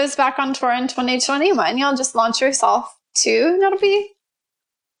else goes back on tour in 2021, you'll just launch yourself too. And that'll be,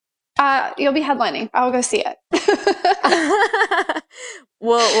 you'll be headlining. I'll go see it.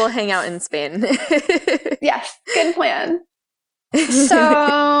 We'll hang out in Spain. Yes, good plan. So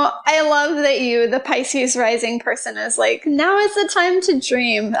I love that you, the Pisces rising person, is like, now is the time to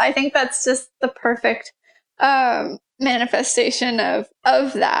dream. I think that's just the perfect manifestation of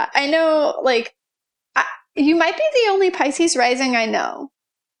that. I know, like, you might be the only Pisces rising I know.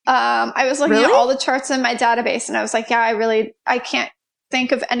 I was looking at all the charts in my database, and I was like, yeah, I can't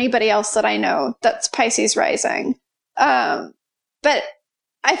think of anybody else that I know that's Pisces rising. But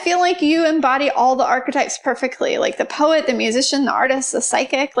I feel like you embody all the archetypes perfectly, like the poet, the musician, the artist, the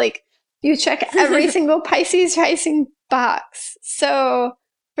psychic. Like, you check every single Pisces rising box. So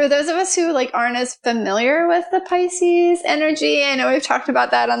for those of us who like aren't as familiar with the Pisces energy, I know we've talked about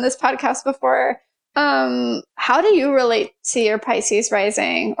that on this podcast before. How do you relate to your Pisces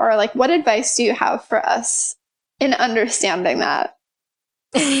rising, or like what advice do you have for us in understanding that?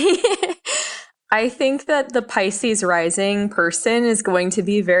 I think that the Pisces rising person is going to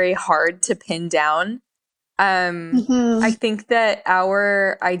be very hard to pin down. I think that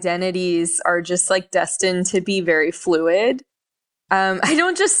our identities are just like destined to be very fluid. I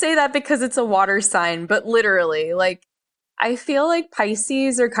don't just say that because it's a water sign, but literally, like, I feel like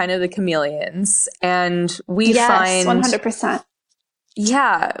Pisces are kind of the chameleons, and we find 100%.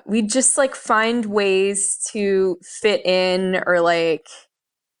 Yeah, we just like find ways to fit in, or like,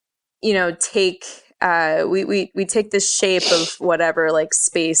 take we take the shape of whatever like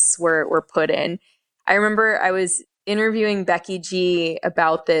space we're put in. I remember I was interviewing Becky G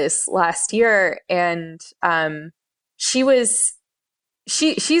about this last year, and she's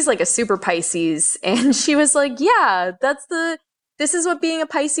like a super Pisces, and she was like, yeah, this is what being a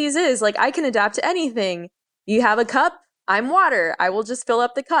Pisces is. Like, I can adapt to anything. You have a cup, I'm water. I will just fill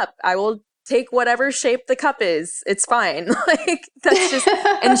up the cup. I will take whatever shape the cup is. It's fine. Like, that's just,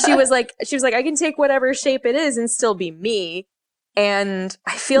 and she was like, I can take whatever shape it is and still be me. And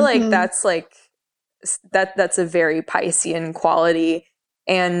I feel like that's like, that's a very Piscean quality.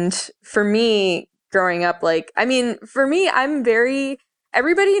 And for me, growing up, like, I mean, for me,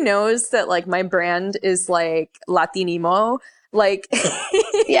 everybody knows that like my brand is like Latinimo. Like,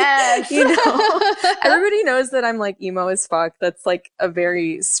 yes, everybody knows that I'm like emo as fuck. That's like a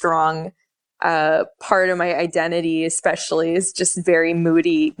very strong part of my identity, especially, is just very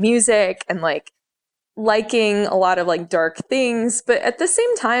moody music and like liking a lot of like dark things. But at the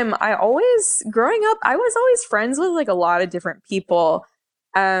same time, growing up, I was always friends with like a lot of different people.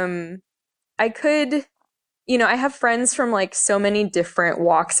 I have friends from like so many different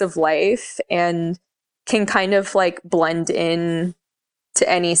walks of life, and can kind of like blend in to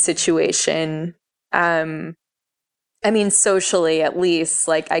any situation. I mean, socially, at least,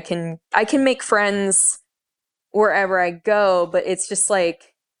 like I can make friends wherever I go, but it's just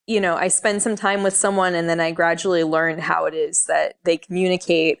like, I spend some time with someone and then I gradually learn how it is that they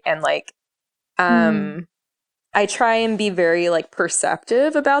communicate, and like, I try and be very like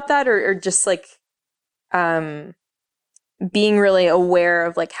perceptive about that, or just like, being really aware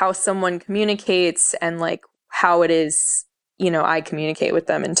of like how someone communicates and like how it is, I communicate with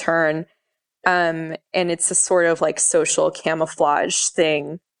them in turn. And it's a sort of like social camouflage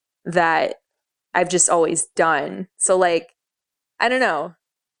thing that I've just always done. So like, I don't know,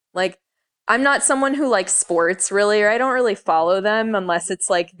 like, I'm not someone who likes sports really, or I don't really follow them unless it's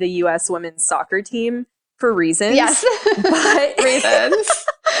like the US women's soccer team for reasons. Yes. But reasons.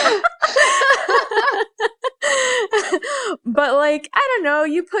 But like, I don't know,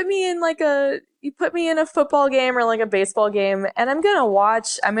 you put me in a football game or like a baseball game, and I'm gonna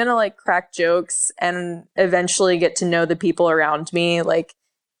like crack jokes and eventually get to know the people around me. Like,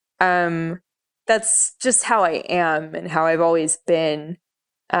 that's just how I am and how I've always been.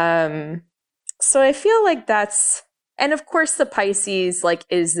 So I feel like that's, and of course the Pisces like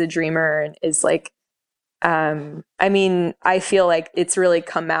is the dreamer and is like, I mean, I feel like it's really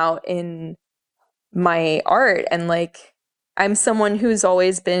come out in my art, and like, I'm someone who's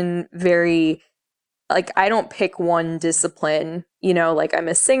always been very, like, I don't pick one discipline, like I'm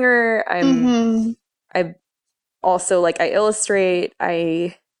a singer. I also like, I illustrate.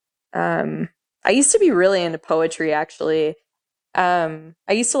 I used to be really into poetry, actually. I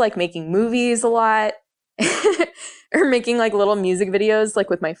used to like making movies a lot or making like little music videos, like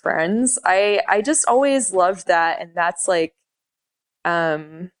with my friends. I just always loved that. And that's like,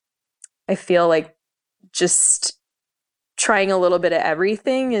 I feel like just trying a little bit of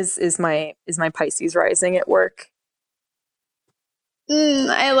everything is my Pisces rising at work.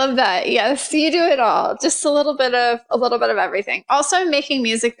 I love that. Yes, you do it all. Just a little bit of everything. Also, making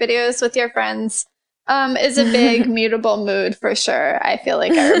music videos with your friends is a big mutable mood for sure. I feel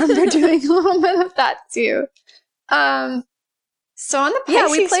like I remember doing a little bit of that too. So on the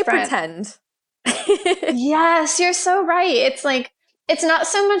Pisces we play front, pretend. yes, you're so right. It's like, it's not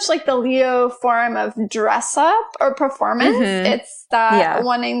so much like the Leo form of dress up or performance. It's that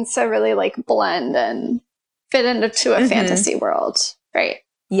wanting to really like blend and fit into a fantasy world. Right.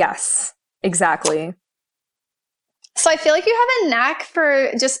 Yes, exactly. So I feel like you have a knack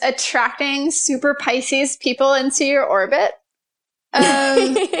for just attracting super Pisces people into your orbit.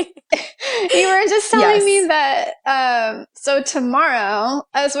 You were just telling me that, so tomorrow,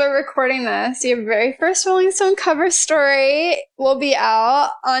 as we're recording this, your very first Rolling Stone cover story will be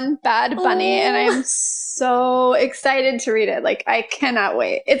out on Bad Bunny, and I am so excited to read it. Like, I cannot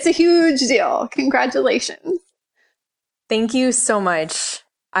wait. It's a huge deal. Congratulations. Thank you so much.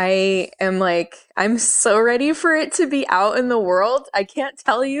 I'm so ready for it to be out in the world. I can't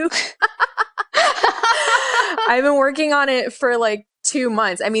tell you. I've been working on it for like 2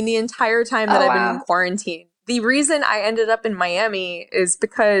 months. I mean, the entire time that I've been in quarantine. The reason I ended up in Miami is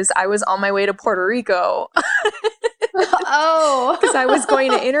because I was on my way to Puerto Rico. Because I was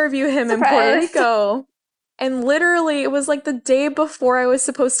going to interview him in Puerto Rico. And literally, it was like the day before I was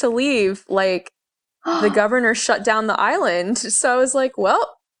supposed to leave, like, the governor shut down the island. So I was like,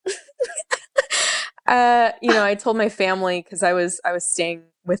 well, I told my family because I was staying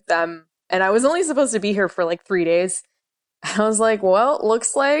with them and I was only supposed to be here for like 3 days. I was like, well,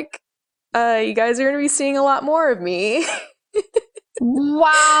 looks like you guys are going to be seeing a lot more of me.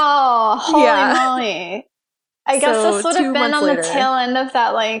 Wow. Holy moly. I guess this would have been on the tail end of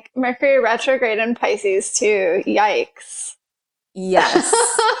that, like, Mercury retrograde in Pisces, too. Yikes. Yes.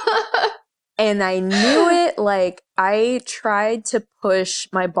 And I knew it. Like, I tried to push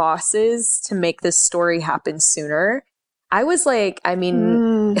my bosses to make this story happen sooner. I was like,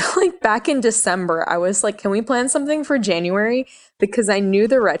 like back in December, I was like, can we plan something for January? Because I knew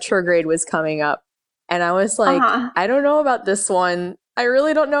the retrograde was coming up. And I was like, I don't know about this one. I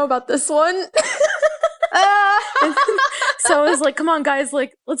really don't know about this one. So I was like, come on, guys,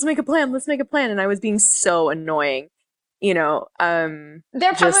 like, let's make a plan. Let's make a plan. And I was being so annoying, they're probably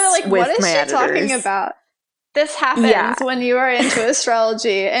like, what is she talking about? This happens when you are into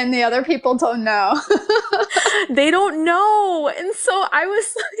astrology and the other people don't know. They don't know. And so I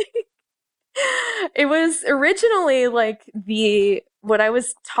was like, it was originally like what I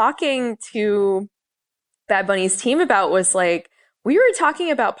was talking to Bad Bunny's team about was like, we were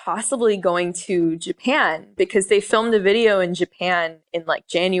talking about possibly going to Japan because they filmed a video in Japan in like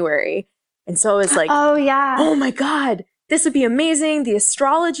January. And so I was like, oh my God, this would be amazing. The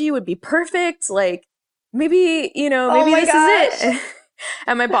astrology would be perfect. Like, maybe this is it.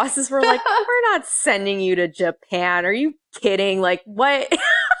 And my bosses were like, we're not sending you to Japan. Are you kidding? Like, what?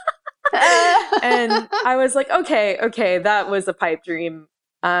 And I was like, okay, that was a pipe dream.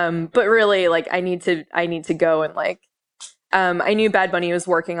 But really, like, I need to go and like, I knew Bad Bunny was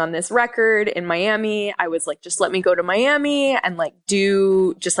working on this record in Miami. I was like, just let me go to Miami and like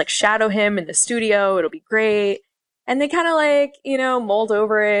just like shadow him in the studio. It'll be great. And they kind of like, mulled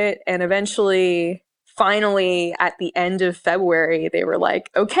over it. And eventually, finally, at the end of February, they were like,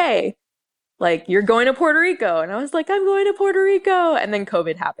 okay, like, you're going to Puerto Rico. And I was like, I'm going to Puerto Rico. And then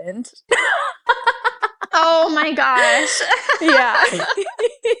COVID happened. Oh my gosh. Yeah.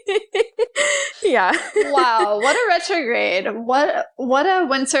 Yeah. Wow. What a retrograde. What a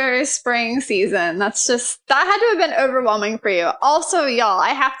winter spring season. That had to have been overwhelming for you. Also, y'all, I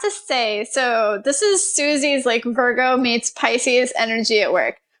have to say, so this is Susie's like Virgo meets Pisces energy at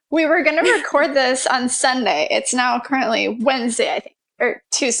work. We were going to record this on Sunday. It's now currently Wednesday, I think, or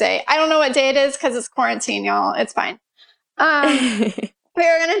Tuesday. I don't know what day it is because it's quarantine, y'all. It's fine. We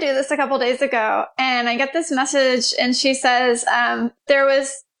were going to do this a couple days ago, and I get this message, and she says there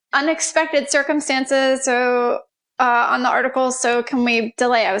was unexpected circumstances on the article, so can we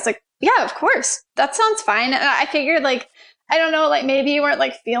delay? I was like, yeah, of course. That sounds fine. And I figured, like, I don't know, like, maybe you weren't,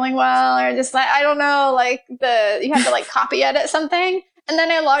 like, feeling well, or just, like, I don't know, like, you had to, like, copy edit something. And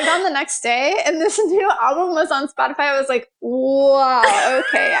then I logged on the next day, and this new album was on Spotify. I was like, wow,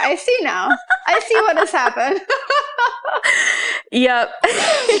 okay, I see now. I see what has happened. Yep.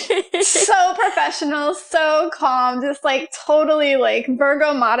 So professional, so calm, just like totally like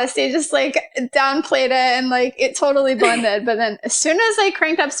Virgo modesty, just like downplayed it and like it totally blended. But then as soon as I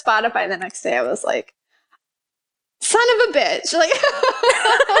cranked up Spotify the next day, I was like, son of a bitch. Like,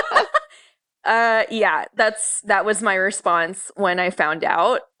 yeah, that was my response when I found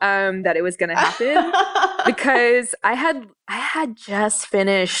out that it was going to happen, because I had just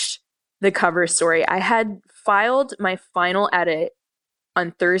finished the cover story. I had filed my final edit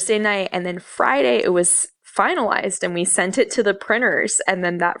on Thursday night, and then Friday it was finalized and we sent it to the printers, and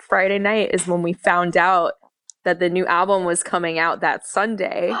then that Friday night is when we found out that the new album was coming out that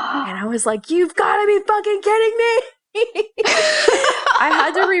Sunday. And I was like, you've got to be fucking kidding me. I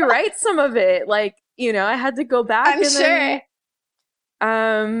had to rewrite some of it. Like, you know, I had to go back. I'm sure.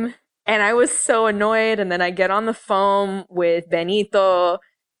 And I was so annoyed. And then I get on the phone with Benito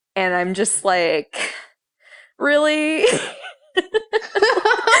and I'm just like, really?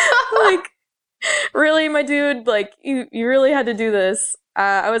 Like, really, my dude? Like, you really had to do this?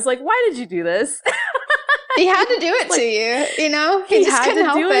 I was like, why did you do this? He had to do it to you, you know? He just couldn't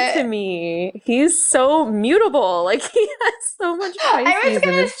help it. He had to do it to me. He's so mutable. Like, he has so much Pisces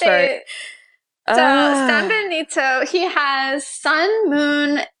in his chart. So, San Benito, he has Sun,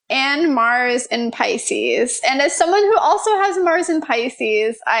 Moon, and Mars in Pisces. And as someone who also has Mars in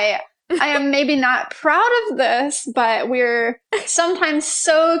Pisces, I am maybe not proud of this, but we're sometimes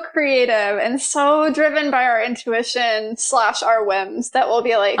so creative and so driven by our intuition / our whims that we'll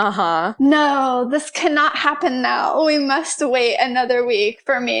be like, no, this cannot happen now. We must wait another week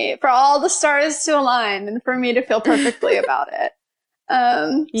for all the stars to align and for me to feel perfectly about it.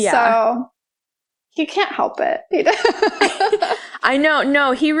 So he can't help it. I know.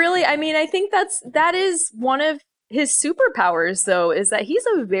 No, he really, I mean, I think that is one of his superpowers, though, is that he's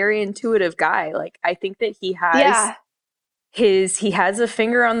a very intuitive guy. Like, I think that he has he has a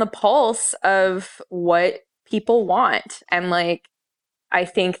finger on the pulse of what people want. And like, I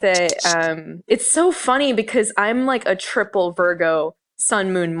think that it's so funny because I'm like a triple Virgo,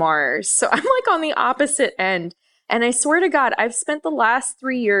 Sun, Moon, Mars. So I'm like on the opposite end. And I swear to God, I've spent the last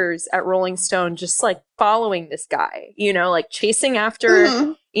 3 years at Rolling Stone just like following this guy, you know, like chasing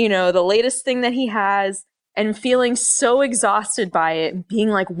after, you know, the latest thing that he has, and feeling so exhausted by it and being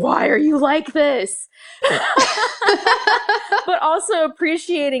like, why are you like this? But also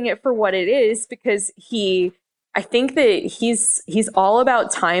appreciating it for what it is, because I think that he's all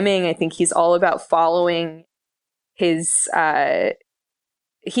about timing. I think he's all about following his,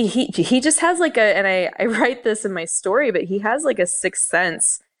 he just has like and I write this in my story, but he has like a sixth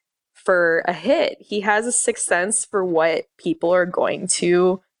sense for a hit. He has a sixth sense for what people are going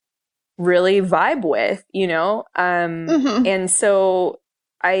to really vibe with, you know? And so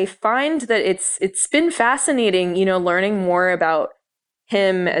I find that it's been fascinating, you know, learning more about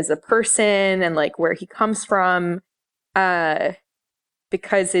him as a person and like where he comes from,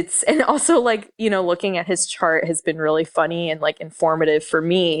 because and also like, you know, looking at his chart has been really funny and like informative for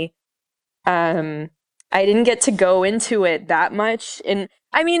me. I didn't get to go into it that much. And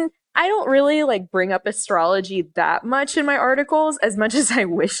I mean, I don't really like bring up astrology that much in my articles as much as I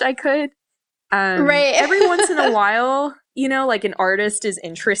wish I could. Right. Every once in a while, you know, like an artist is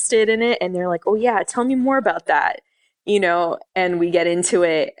interested in it and they're like, oh yeah, tell me more about that, you know, and we get into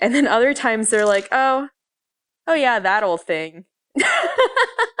it. And then other times they're like, oh yeah, that old thing.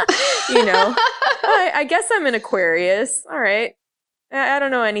 You know, I guess I'm an Aquarius. All right. I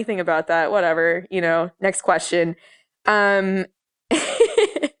don't know anything about that. Whatever, you know, next question.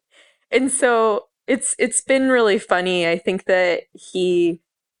 And so it's been really funny. I think that he's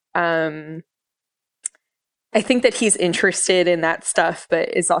interested in that stuff,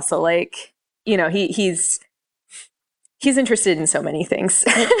 but is also like, you know, he's interested in so many things.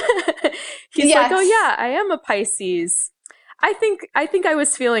 He's like, oh yeah, I am a Pisces. I think I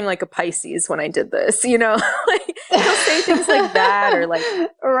was feeling like a Pisces when I did this, you know, like he'll say things like that, or like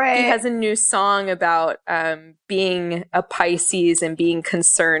he has a new song about being a Pisces and being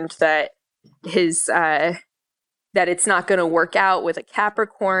concerned that his that it's not going to work out with a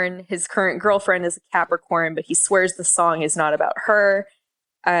Capricorn. His current girlfriend is a Capricorn, but he swears the song is not about her.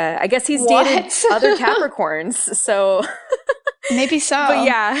 I guess he's dated other Capricorns, so maybe so. But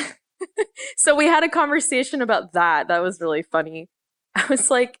yeah. So we had a conversation about that. That was really funny. I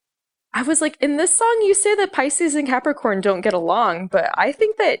was like, in this song, you say that Pisces and Capricorn don't get along, but I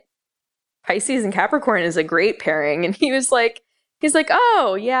think that Pisces and Capricorn is a great pairing. And he's like,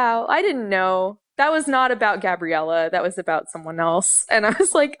 oh yeah, I didn't know. That was not about Gabriella. That was about someone else. And I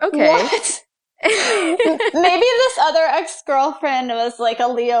was like, okay. What? Maybe this other ex-girlfriend was like a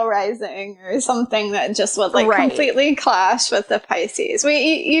Leo rising or something that just was like completely clashed with the Pisces.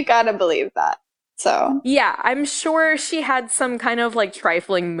 You gotta believe that. So yeah, I'm sure she had some kind of like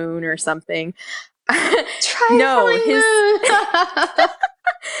trifling moon or something. Trifling moon.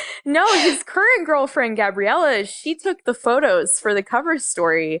 No, his current girlfriend, Gabriella, she took the photos for the cover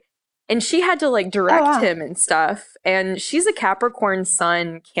story and she had to like direct him and stuff. And she's a Capricorn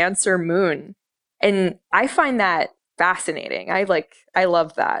sun, Cancer moon. And I find that fascinating. I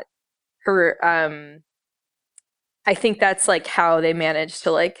love that. Her, I think that's like how they managed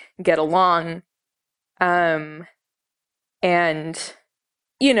to like get along. And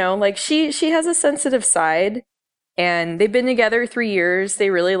you know, like she has a sensitive side. And they've been together 3 years. They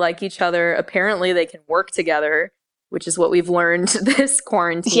really like each other. Apparently, they can work together, which is what we've learned this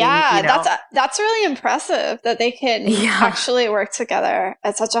quarantine. Yeah, you know? that's really impressive that they can actually work together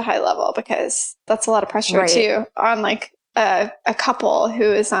at such a high level, because that's a lot of pressure too on like a couple who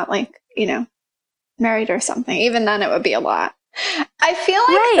is not like, you know, married or something. Even then, it would be a lot. I feel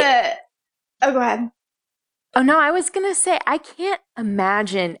like that. Oh, go ahead. Oh no, I was gonna say I can't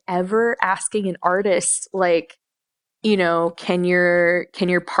imagine ever asking an artist like, you know, can your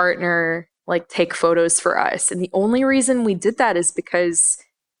partner like take photos for us? And the only reason we did that is because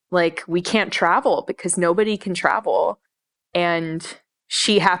like we can't travel, because nobody can travel. And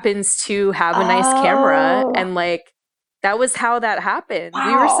she happens to have a nice camera, and like that was how that happened. Wow.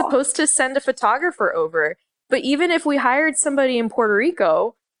 We were supposed to send a photographer over, but even if we hired somebody in Puerto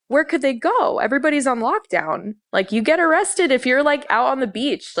Rico, where could they go? Everybody's on lockdown. Like, you get arrested if you're like out on the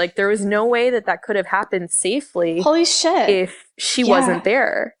beach. Like, there was no way that could have happened safely. Holy shit. If she wasn't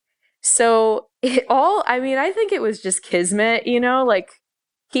there. So I think it was just kismet, you know, like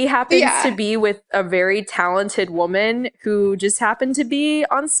he happens to be with a very talented woman who just happened to be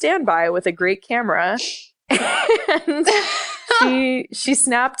on standby with a great camera. And she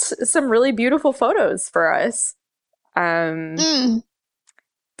snapped some really beautiful photos for us.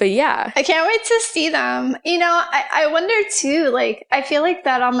 But yeah. I can't wait to see them. You know, I wonder too, like, I feel like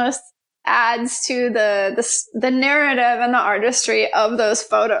that almost adds to the narrative and the artistry of those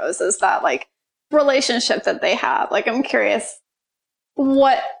photos, is that like relationship that they have. Like, I'm curious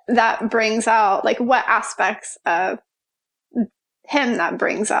what that brings out, like what aspects of him that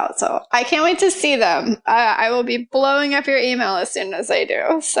brings out. So I can't wait to see them. I will be blowing up your email as soon as I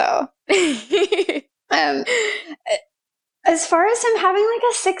do. So, as far as him having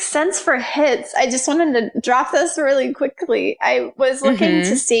like a sixth sense for hits, I just wanted to drop this really quickly. I was looking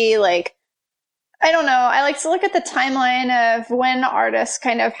to see, like, I don't know, I like to look at the timeline of when artists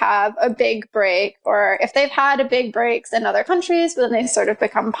kind of have a big break, or if they've had a big breaks in other countries, but then they sort of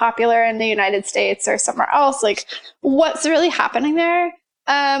become popular in the United States or somewhere else. Like, what's really happening there?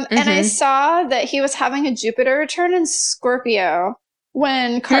 And I saw that he was having a Jupiter return in Scorpio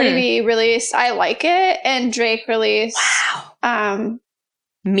when Cardi B released I Like It and Drake released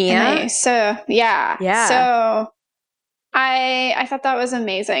Mia. So yeah. So I thought that was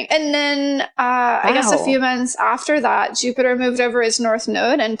amazing. And then I guess a few months after that, Jupiter moved over his North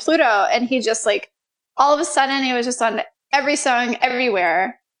Node and Pluto, and he just like all of a sudden he was just on every song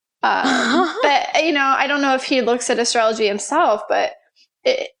everywhere. But you know, I don't know if he looks at astrology himself, but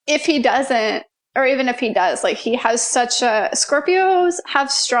if he doesn't, or even if he does, like, he has such Scorpios have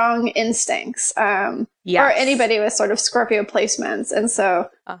strong instincts, or anybody with sort of Scorpio placements. And so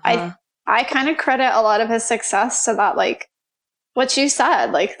I kind of credit a lot of his success to that, like what you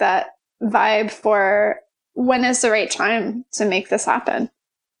said, like that vibe for when is the right time to make this happen.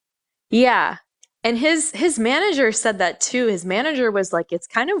 Yeah. And his manager said that too. His manager was like, it's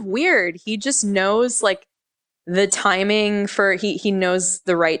kind of weird. He just knows like the timing for, he knows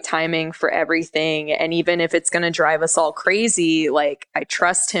the right timing for everything. And even if it's going to drive us all crazy, like, I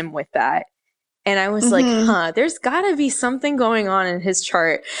trust him with that. And I was like, there's got to be something going on in his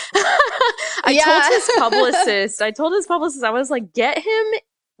chart. I told his publicist, I was like, get him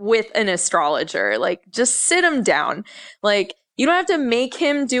with an astrologer. Like, just sit him down. Like, you don't have to make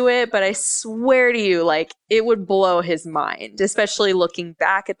him do it, but I swear to you, like, it would blow his mind, especially looking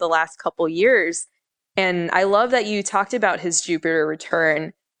back at the last couple years. And I love that you talked about his Jupiter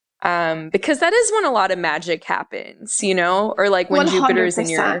return, because that is when a lot of magic happens, you know, or like when 100%. Jupiter's in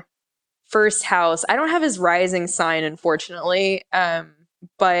your first house. I don't have his rising sign, unfortunately.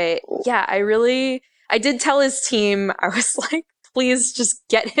 But yeah, I did tell his team, I was like, please just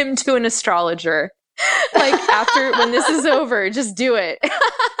get him to an astrologer. Like, after, when this is over, just do it.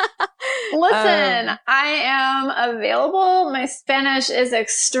 Listen, I am available. My Spanish is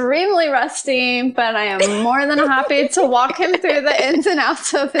extremely rusty, but I am more than happy to walk him through the ins and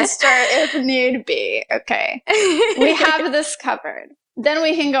outs of his chart if need be. Okay. We have this covered. Then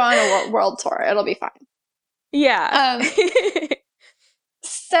we can go on a world tour. It'll be fine. Yeah.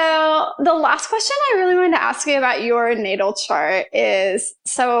 So the last question I really wanted to ask you about your natal chart is,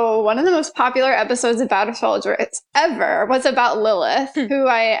 so one of the most popular episodes of Bad Astrologer ever was about Lilith, who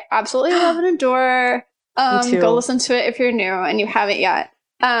I absolutely love and adore. Me too. Go listen to it if you're new and you haven't yet.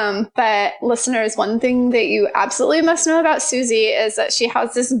 But listeners, one thing that you absolutely must know about Susie is that she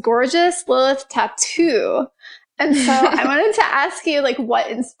has this gorgeous Lilith tattoo. And so I wanted to ask you, like, what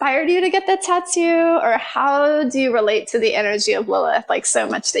inspired you to get the tattoo, or how do you relate to the energy of Lilith, like, so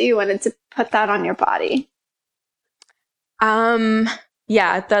much that you wanted to put that on your body?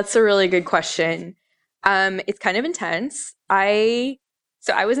 Yeah, that's a really good question. It's kind of intense.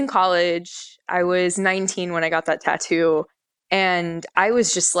 So I was in college. I was 19 when I got that tattoo, and I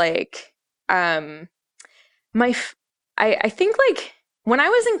was just like, I think like when I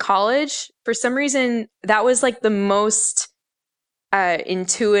was in college, for some reason, that was like the most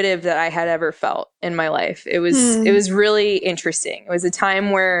intuitive that I had ever felt in my life. It was really interesting. It was a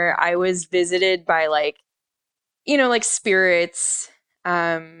time where I was visited by like, like spirits.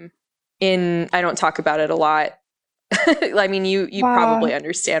 I don't talk about it a lot. I mean, you Wow. probably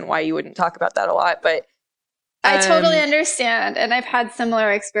understand why you wouldn't talk about that a lot, but I totally understand, and I've had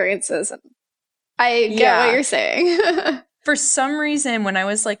similar experiences, and I get what you're saying. For some reason, when I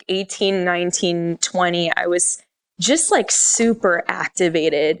was like 18, 19, 20, I was just like super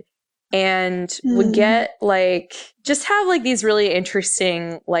activated and would get like, just have like these really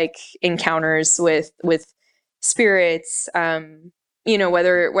interesting like encounters with spirits,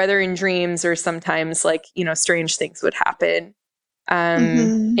 whether in dreams or sometimes like, strange things would happen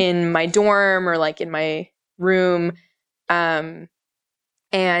in my dorm or like in my room. And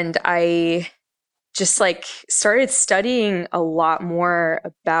I just like started studying a lot more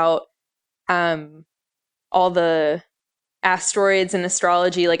about all the asteroids and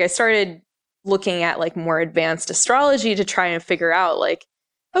astrology. Like I started looking at like more advanced astrology to try and figure out like,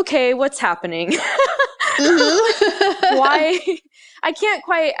 okay, what's happening? Why? I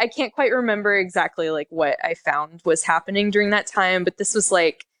can't quite remember exactly like what I found was happening during that time, but this was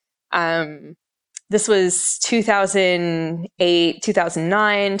like this was 2008,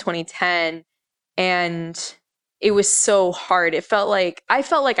 2009, 2010, and it was so hard. I felt like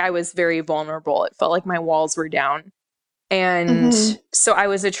I was very vulnerable. It felt like my walls were down. And so I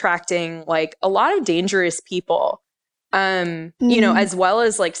was attracting like a lot of dangerous people. As well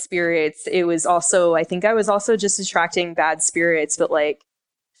as like spirits. It was also, I think I was also just attracting bad spirits, but like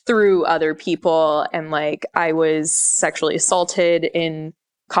through other people. And like I was sexually assaulted in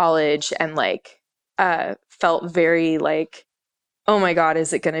college and like felt very like, oh my God,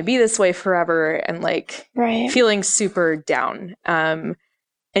 is it going to be this way forever? And like feeling super down and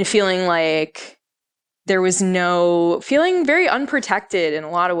feeling like there was feeling very unprotected in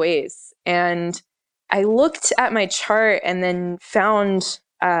a lot of ways. And I looked at my chart and then found,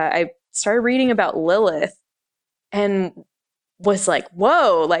 I started reading about Lilith and was like,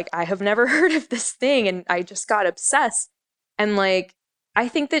 whoa, like I have never heard of this thing. And I just got obsessed. And like, I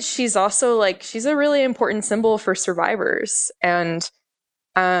think that she's also like, she's a really important symbol for survivors. And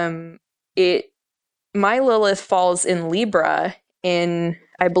my Lilith falls in Libra in,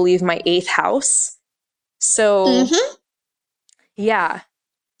 I believe, my 8th house. So yeah.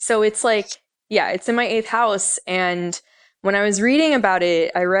 So it's like, yeah, it's in my 8th house. And when I was reading about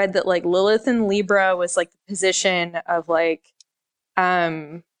it, I read that like Lilith in Libra was like the position of like,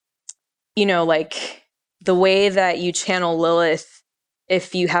 like the way that you channel Lilith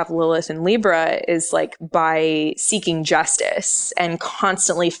if you have Lilith in Libra is like by seeking justice and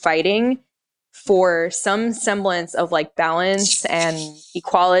constantly fighting for some semblance of like balance and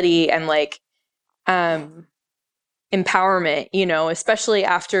equality and like, empowerment, especially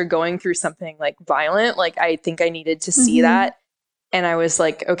after going through something like violent. Like I think I needed to see that. And I was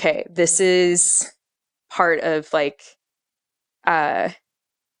like, okay, this is part of like,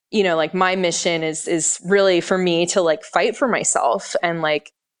 like my mission is really for me to like fight for myself. And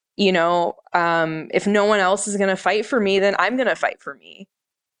like, if no one else is going to fight for me, then I'm going to fight for me.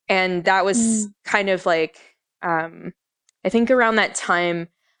 And that was kind of like, I think around that time,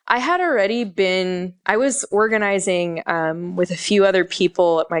 I was organizing with a few other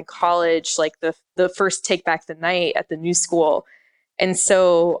people at my college, like the first Take Back the Night at the new school. And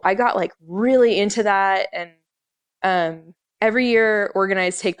so I got like really into that and every year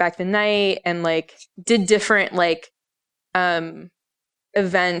organized Take Back the Night and like did different like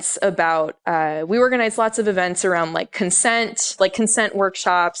events about, we organized lots of events around like consent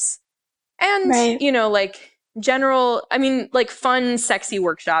workshops and, like general, I mean, like fun, sexy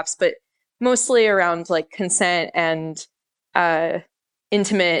workshops, but mostly around like consent and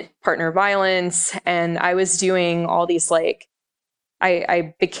intimate partner violence. And I was doing all these like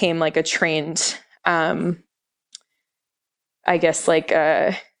I became like a trained, I guess like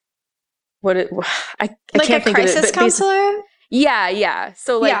what it, I like can't a think of it. crisis counselor? Yeah.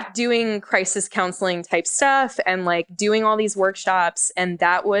 So like Yeah. doing crisis counseling type stuff and like doing all these workshops. And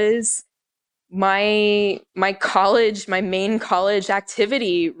that was my college, my main college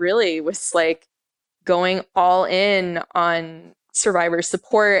activity really was like going all in on survivor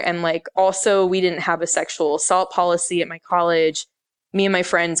support. And like also we didn't have a sexual assault policy at my college. Me and my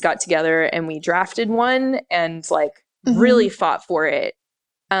friends got together and we drafted one and like really fought for it.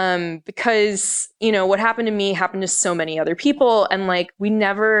 Because, you know, what happened to me happened to so many other people. And like, we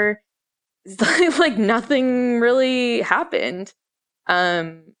never, like nothing really happened,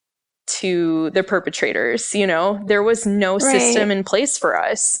 to the perpetrators, you know, there was no system in place for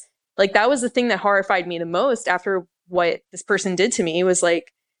us. Like that was the thing that horrified me the most after what this person did to me was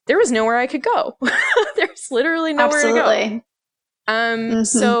like, there was nowhere I could go. There's literally nowhere to go.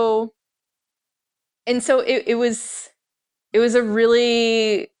 So it was a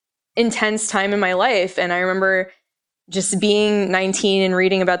really intense time in my life. And I remember just being 19 and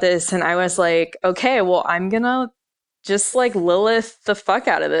reading about this. And I was like, okay, well, I'm going to just like Lilith the fuck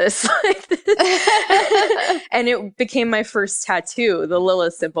out of this. And it became my first tattoo, the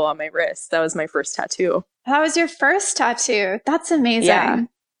Lilith symbol on my wrist. That was my first tattoo. That was your first tattoo. That's amazing. Yeah.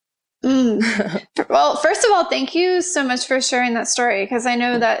 Well, first of all, thank you so much for sharing that story because I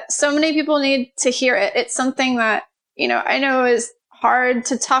know that so many people need to hear it. It's something that, you know, I know is hard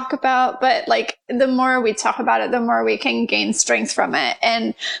to talk about, but like the more we talk about it, the more we can gain strength from it.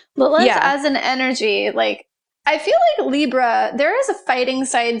 And Lilith as an energy, like I feel like Libra, there is a fighting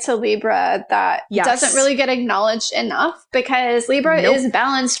side to Libra that doesn't really get acknowledged enough because Libra is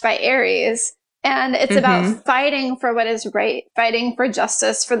balanced by Aries. And it's about fighting for what is right, fighting for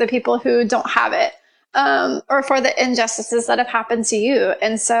justice for the people who don't have it, or for the injustices that have happened to you.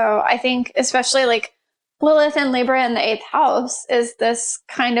 And so I think especially like Lilith and Libra in the 8th house is this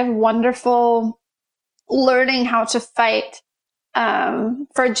kind of wonderful learning how to fight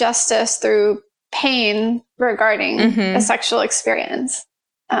for justice through pain regarding a sexual experience.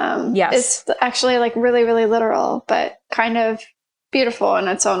 It's actually like really, really literal, but kind of beautiful in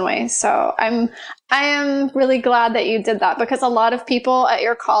its own way. So I am really glad that you did that because a lot of people at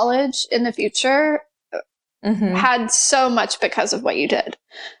your college in the future had so much because of what you did.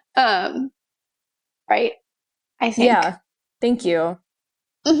 Right? I think. Yeah. Thank you.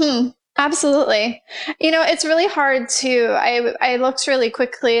 Absolutely. You know, it's really hard to, I looked really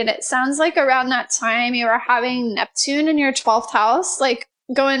quickly and it sounds like around that time you were having Neptune in your 12th house, like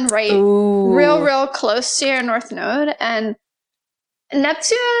going real close to your North Node. And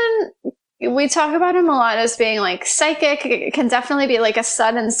Neptune, we talk about him a lot as being like psychic. It can definitely be like a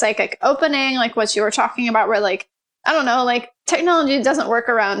sudden psychic opening, like what you were talking about, where like, I don't know, like technology doesn't work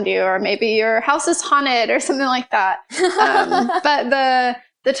around you, or maybe your house is haunted or something like that. But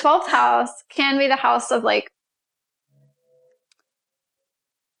the 12th house can be the house of like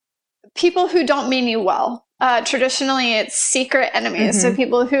people who don't mean you well. Traditionally, it's secret enemies. So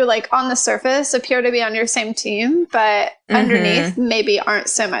people who like on the surface appear to be on your same team, but underneath maybe aren't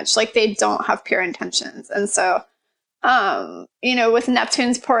so much, like they don't have pure intentions. And so, you know, with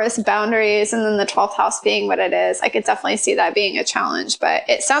Neptune's porous boundaries and then the 12th house being what it is, I could definitely see that being a challenge. But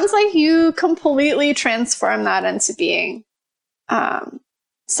it sounds like you completely transformed that into being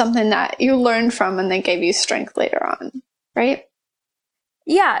something that you learned from and then gave you strength later on, right?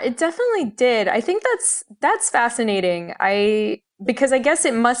 Yeah, it definitely did. I think that's fascinating. Because I guess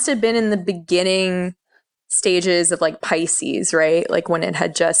it must have been in the beginning stages of like Pisces, right? Like when it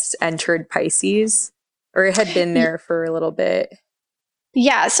had just entered Pisces, or it had been there for a little bit.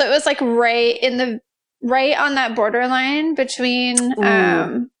 Yeah, so it was like right on that borderline between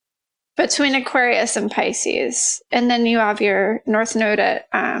Aquarius and Pisces. And then you have your North Node at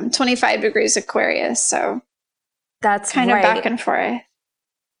 25 degrees Aquarius. So that's kind of back and forth.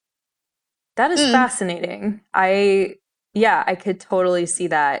 That is fascinating. I could totally see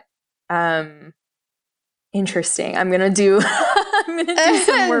that. Interesting. I'm gonna do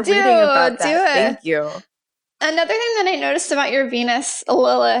some more reading about that. Thank you. Another thing that I noticed about your Venus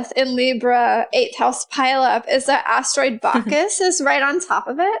Lilith in Libra 8th house pileup is that asteroid Bacchus is right on top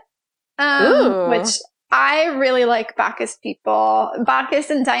of it. Which I really like Bacchus people. Bacchus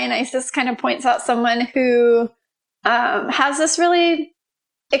and Dionysus kind of points out someone who has this really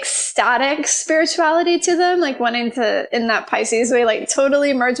ecstatic spirituality to them, like wanting to, in that Pisces way, like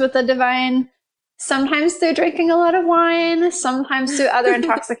totally merge with the divine. Sometimes they're drinking a lot of wine, sometimes through other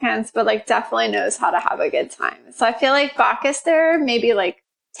intoxicants, but like definitely knows how to have a good time. So I feel like Bacchus there maybe like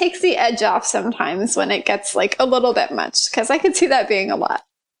takes the edge off sometimes when it gets like a little bit much, because I could see that being a lot.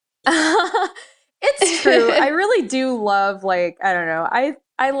 It's true. I really do love, like, I don't know.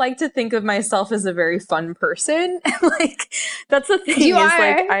 I like to think of myself as a very fun person. Like, that's the thing. You is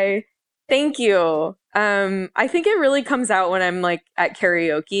are. like thank you. I think it really comes out when I'm like at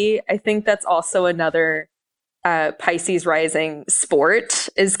karaoke. I think that's also another Pisces rising sport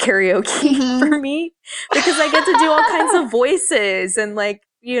is karaoke for me, because I get to do all kinds of voices and like,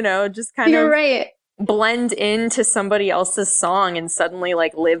 you know, just kind You're of right. blend into somebody else's song and suddenly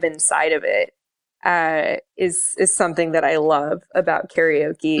like live inside of it. Is something that I love about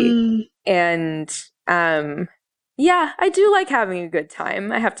karaoke. And yeah, I do like having a good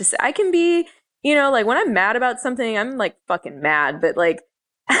time. I have to say, I can be, you know, like when I'm mad about something, I'm like fucking mad, but like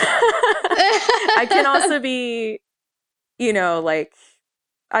I can also be, you know, like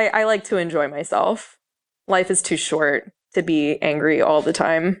I like to enjoy myself. Life is too short to be angry all the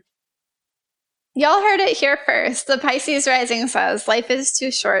time. Y'all heard it here first. The Pisces rising says life is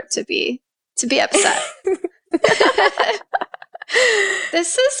too short to be upset.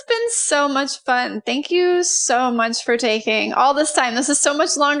 This has been so much fun. Thank you so much for taking all this time. This is so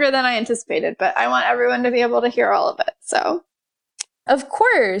much longer than I anticipated, but I want everyone to be able to hear all of it. So, of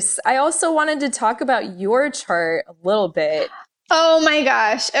course. I also wanted to talk about your chart a little bit. Oh my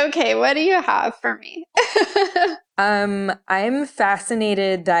gosh. Okay, what do you have for me? I'm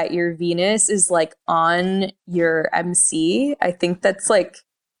fascinated that your Venus is like on your MC. I think that's like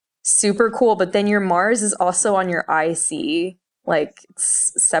super cool, but then your Mars is also on your IC. Like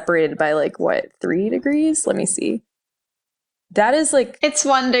it's separated by like what, 3 degrees? Let me see. That is like it's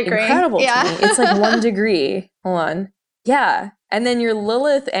 1 degree. Incredible to me. It's like 1 degree. Hold on. Yeah. And then your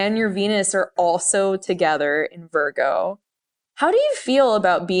Lilith and your Venus are also together in Virgo. How do you feel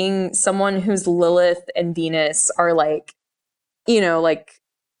about being someone whose Lilith and Venus are like, you know, like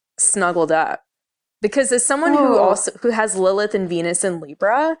snuggled up? Because as someone who has Lilith and Venus in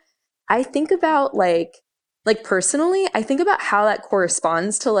Libra, I think about like personally, I think about how that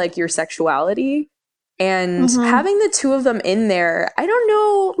corresponds to like your sexuality. And having the two of them in there, I don't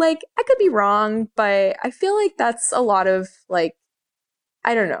know, like I could be wrong, but I feel like that's a lot of like,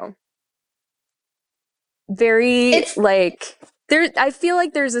 I don't know. It's like there. I feel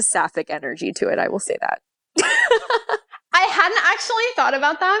like there's a sapphic energy to it. I will say that. I hadn't actually thought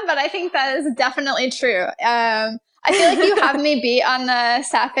about that, but I think that is definitely true. I feel like you have me beat on the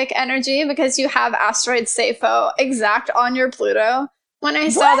sapphic energy because you have asteroid Sappho exact on your Pluto. When I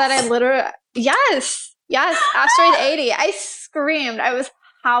saw that, I literally yes, asteroid 80. I screamed. I was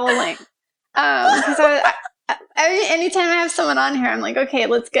howling because anytime I have someone on here, I'm like, okay,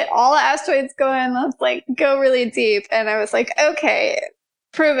 let's get all the asteroids going. Let's like go really deep. And I was like, okay,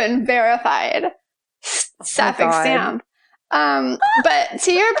 proven, verified, sapphic stamp. But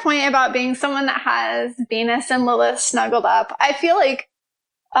to your point about being someone that has Venus and Lilith snuggled up, I feel like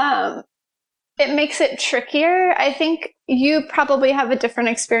it makes it trickier. I think you probably have a different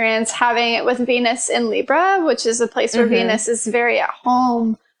experience having it with Venus in Libra, which is a place where Venus is very at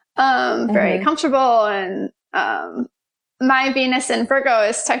home, very comfortable, and my Venus in Virgo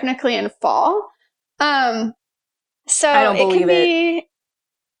is technically in fall. So I don't believe it.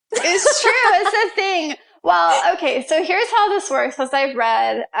 It's true. It's a thing. Well, okay. So here's how this works. Because I've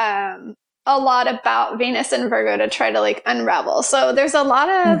read a lot about Venus and Virgo to try to like unravel. So there's a lot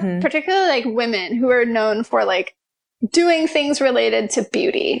of particularly like women who are known for like doing things related to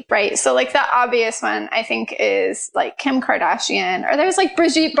beauty, right? So like the obvious one I think is like Kim Kardashian, or there's like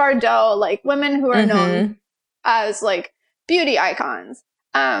Brigitte Bardot, like women who are known as like beauty icons.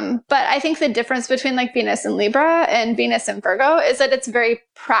 But I think the difference between like Venus in Libra and Venus in Virgo is that it's very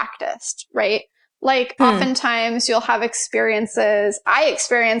practiced, right? Like oftentimes you'll have experiences. I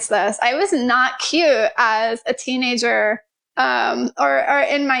experienced this. I was not cute as a teenager, or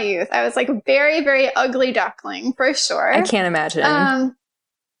in my youth. I was like a very, very ugly duckling for sure. I can't imagine.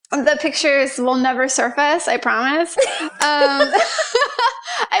 The pictures will never surface, I promise. I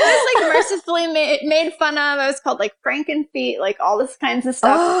was like mercifully made fun of. I was called like Frankenfeet, like all this kinds of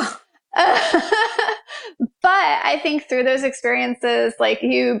stuff. But I think through those experiences, like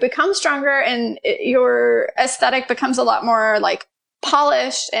you become stronger and your aesthetic becomes a lot more like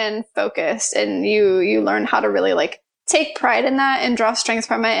polished and focused, and you learn how to really like take pride in that and draw strength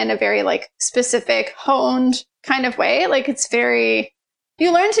from it in a very like specific, honed kind of way. Like it's very,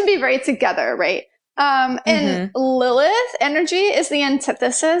 you learn to be very together, right? And Lilith energy is the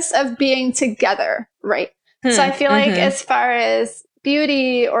antithesis of being together, right? So I feel like as far as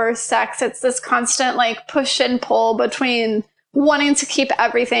beauty or sex, it's this constant like push and pull between wanting to keep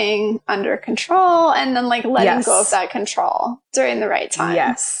everything under control and then like letting Yes. go of that control during the right time.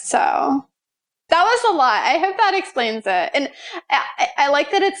 Yes. So that was a lot. I hope that explains it. And I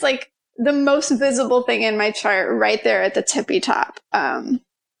like that it's like the most visible thing in my chart right there at the tippy top.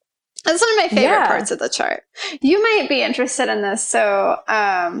 That's one of my favorite parts of the chart. You might be interested in this. So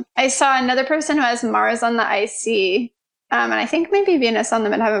I saw another person who has Mars on the IC, and I think maybe Venus on the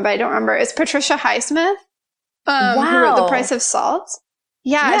midheaven, but I don't remember. It's Patricia Highsmith, who wrote The Price of Salt.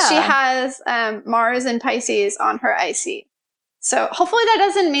 Yeah. She has Mars and Pisces on her IC. So hopefully that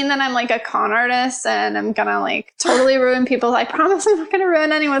doesn't mean that I'm like a con artist and I'm gonna like totally ruin people's. I promise I'm not gonna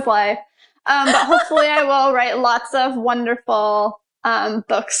ruin anyone's life. But hopefully I will write lots of wonderful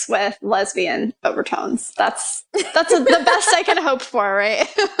books with lesbian overtones. That's the best I can hope for, right?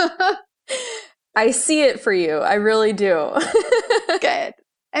 I see it for you. I really do. Good.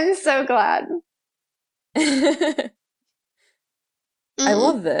 I'm so glad. I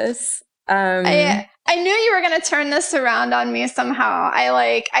love this. I knew you were going to turn this around on me somehow.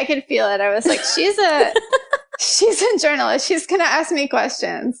 I could feel it. I was like, she's a journalist. She's going to ask me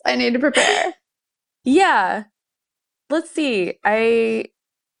questions. I need to prepare. Yeah. Let's see. I'm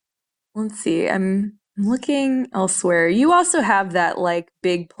looking elsewhere. You also have that like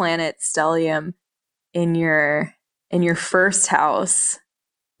big planet stellium in your first house.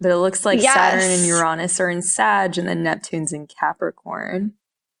 But it looks like Saturn and Uranus are in Sag and then Neptune's in Capricorn.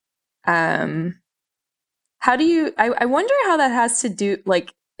 How do you, I wonder how that has to do,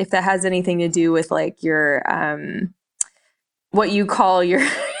 like, if that has anything to do with, like, your, what you call your,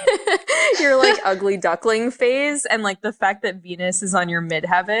 your, like, ugly duckling phase and, like, the fact that Venus is on your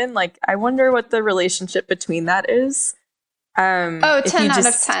midheaven. Like, I wonder what the relationship between that is. 10 out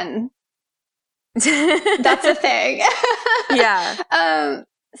of 10. That's a thing. Yeah.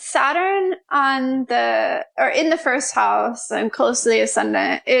 Saturn in the first house and closely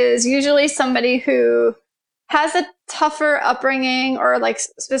ascendant is usually somebody who has a tougher upbringing or like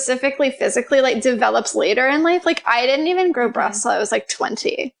specifically physically like develops later in life. Like I didn't even grow breasts till I was like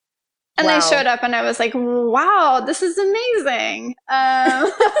 20. And they showed up and I was like, wow, this is amazing.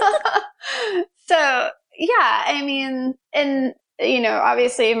 So yeah, I mean, and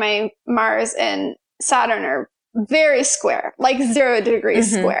obviously my Mars and Saturn are very square, like 0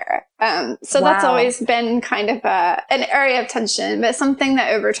 degrees square. So that's always been kind of an area of tension, but something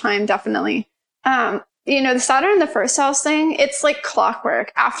that over time definitely, the Saturn in the first house thing, it's like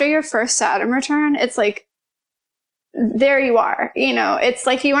clockwork. After your first Saturn return, it's like, there you are. It's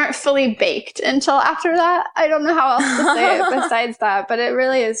like you aren't fully baked until after that. I don't know how else to say it besides that, but it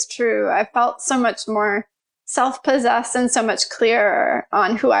really is true. I felt so much more self-possessed and so much clearer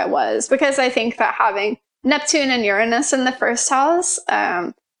on who I was, because I think that having Neptune and Uranus in the first house,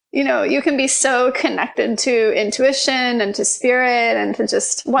 you can be so connected to intuition and to spirit and to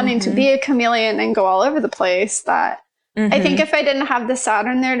just wanting to be a chameleon and go all over the place that I think if I didn't have the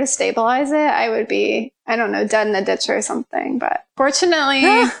Saturn there to stabilize it, I would be, I don't know, dead in a ditch or something. But fortunately,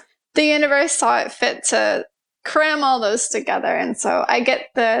 the universe saw it fit to cram all those together. And so I get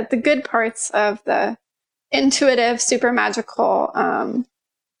the good parts of the intuitive, super magical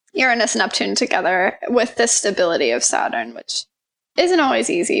Uranus Neptune together with the stability of Saturn, which isn't always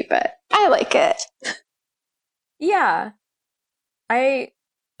easy, but I like it. Yeah. I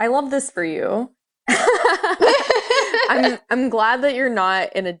love this for you. I'm glad that you're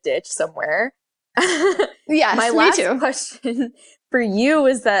not in a ditch somewhere. Yes, my me last too. question for you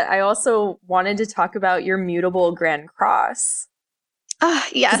is that I also wanted to talk about your mutable Grand Cross.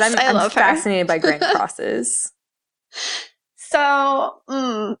 Yes, I love her. I'm fascinated by Grand Crosses. So,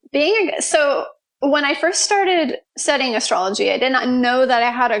 when I first started studying astrology, I did not know that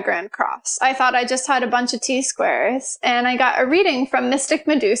I had a Grand Cross. I thought I just had a bunch of T-squares, and I got a reading from Mystic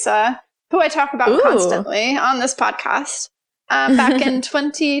Medusa, who I talk about constantly on this podcast, back in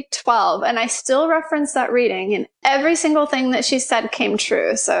 2012. And I still reference that reading, and every single thing that she said came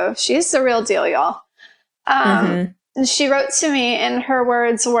true. So she's the real deal, y'all. She wrote to me, and her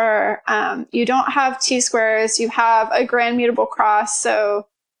words were, you don't have T-squares, you have a grand mutable cross, so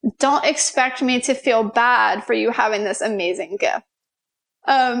don't expect me to feel bad for you having this amazing gift.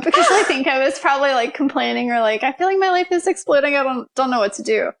 Because I think I was probably like complaining or like, I feel like my life is exploding, I don't know what to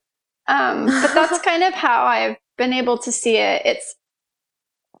do. But that's kind of how I've been able to see it.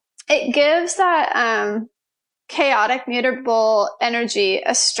 It gives that chaotic mutable energy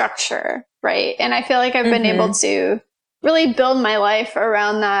a structure, right? And I feel like I've been able to really build my life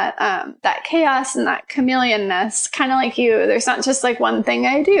around that chaos and that chameleonness, kind of like you. There's not just like one thing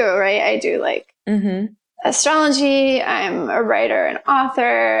I do, right? I do like astrology. I'm a writer and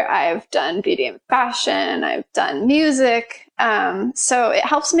author. I've done beauty and fashion. I've done music. So it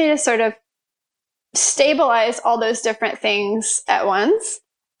helps me to sort of stabilize all those different things at once.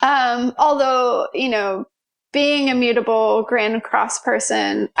 Although, being a mutable Grand Cross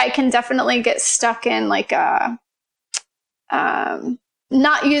person, I can definitely get stuck in like a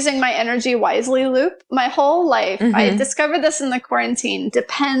not using my energy wisely loop my whole life. Mm-hmm. I discovered this in the quarantine,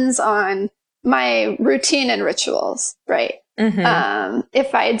 depends on my routine and rituals, right? Mm-hmm.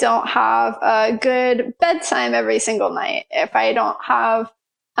 If I don't have a good bedtime every single night, if I don't have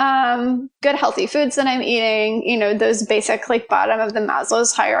good healthy foods that I'm eating, those basic like bottom of the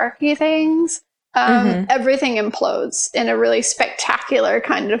Maslow's hierarchy things, everything implodes in a really spectacular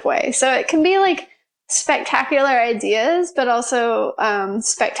kind of way. So it can be like spectacular ideas, but also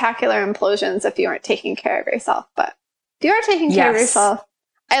spectacular implosions if you aren't taking care of yourself. But if you are taking care of yourself,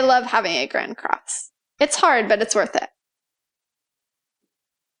 I love having a Grand Cross. It's hard, but it's worth it.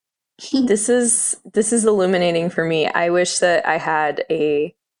 This is illuminating for me. I wish that I had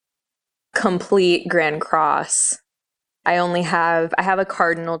a complete Grand Cross. I have a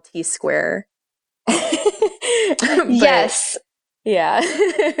cardinal T-square. Yes. Yeah.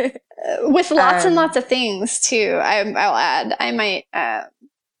 With lots and lots of things too. I'll add. I might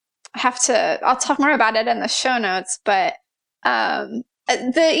I'll talk more about it in the show notes, but having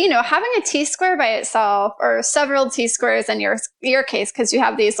a T-square by itself, or several T-squares in your case, because you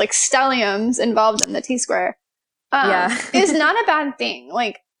have these like stelliums involved in the T-square, is not a bad thing.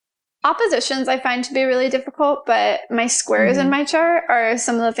 Like oppositions I find to be really difficult, but my squares in my chart are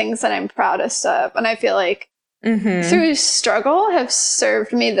some of the things that I'm proudest of. And I feel like through struggle have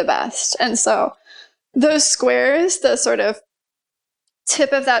served me the best. And so those squares, the sort of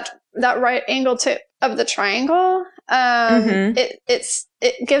tip of that right angle tip of the triangle, it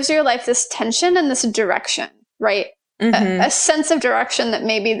gives your life this tension and this direction, right? A sense of direction that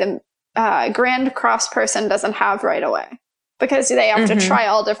maybe the Grand Cross person doesn't have right away, because they have to try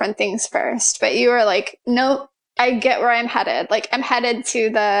all different things first. But you are like, nope, I get where I'm headed. Like I'm headed to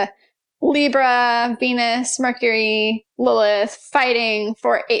the Libra, Venus, Mercury, Lilith, fighting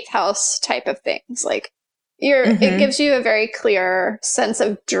for 8th house type of things. Like it gives you a very clear sense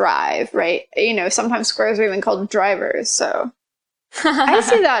of drive, right? Sometimes squares are even called drivers. So I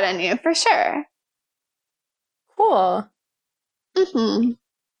see that in you for sure. Cool.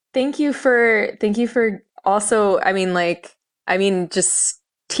 Thank you for also, just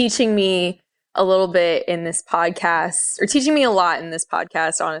teaching me a little bit in this podcast, or teaching me a lot in this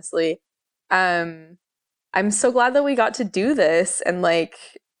podcast, honestly. I'm so glad that we got to do this. And like,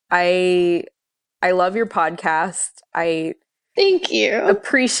 I love your podcast. Thank you.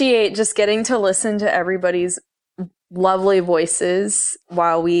 Appreciate just getting to listen to everybody's lovely voices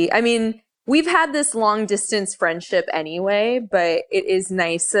while we've had this long distance friendship anyway, but it is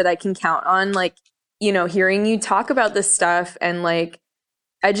nice that I can count on hearing you talk about this stuff and like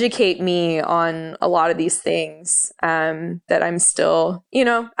educate me on a lot of these things that I'm still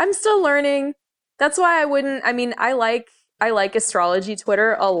learning. That's why I like astrology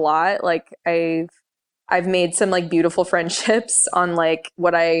Twitter a lot. Like I've made some like beautiful friendships on like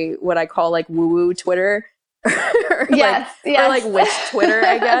what I call like woo-woo Twitter. or like witch Twitter,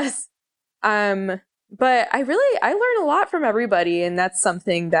 I guess. But I learn a lot from everybody, and that's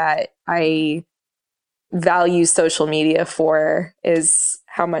something that I value social media for, is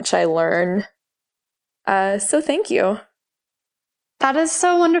how much I learn. So thank you. That is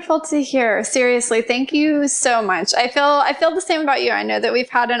so wonderful to hear. Seriously, thank you so much. I feel the same about you. I know that we've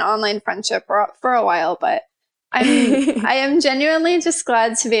had an online friendship for a while, but I am genuinely just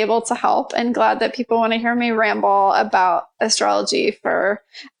glad to be able to help, and glad that people want to hear me ramble about astrology for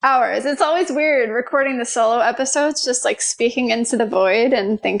hours. It's always weird recording the solo episodes, just like speaking into the void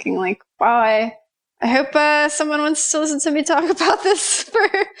and thinking like, wow, I hope someone wants to listen to me talk about this for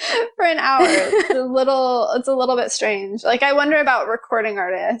an hour. It's a little bit strange. Like I wonder about recording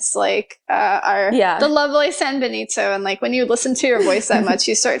artists, like the lovely San Benito, and like when you listen to your voice that much,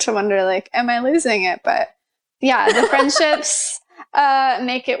 you start to wonder like, am I losing it? But yeah, the friendships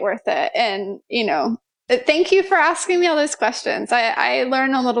make it worth it. And thank you for asking me all those questions. I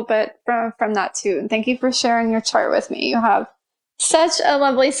learn a little bit from that too. And thank you for sharing your chart with me. You have such a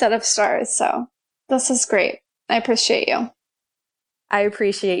lovely set of stars. So this is great. I appreciate you. I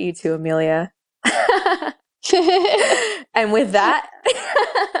appreciate you too, Amelia. And with that,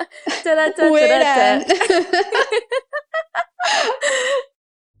 we're done.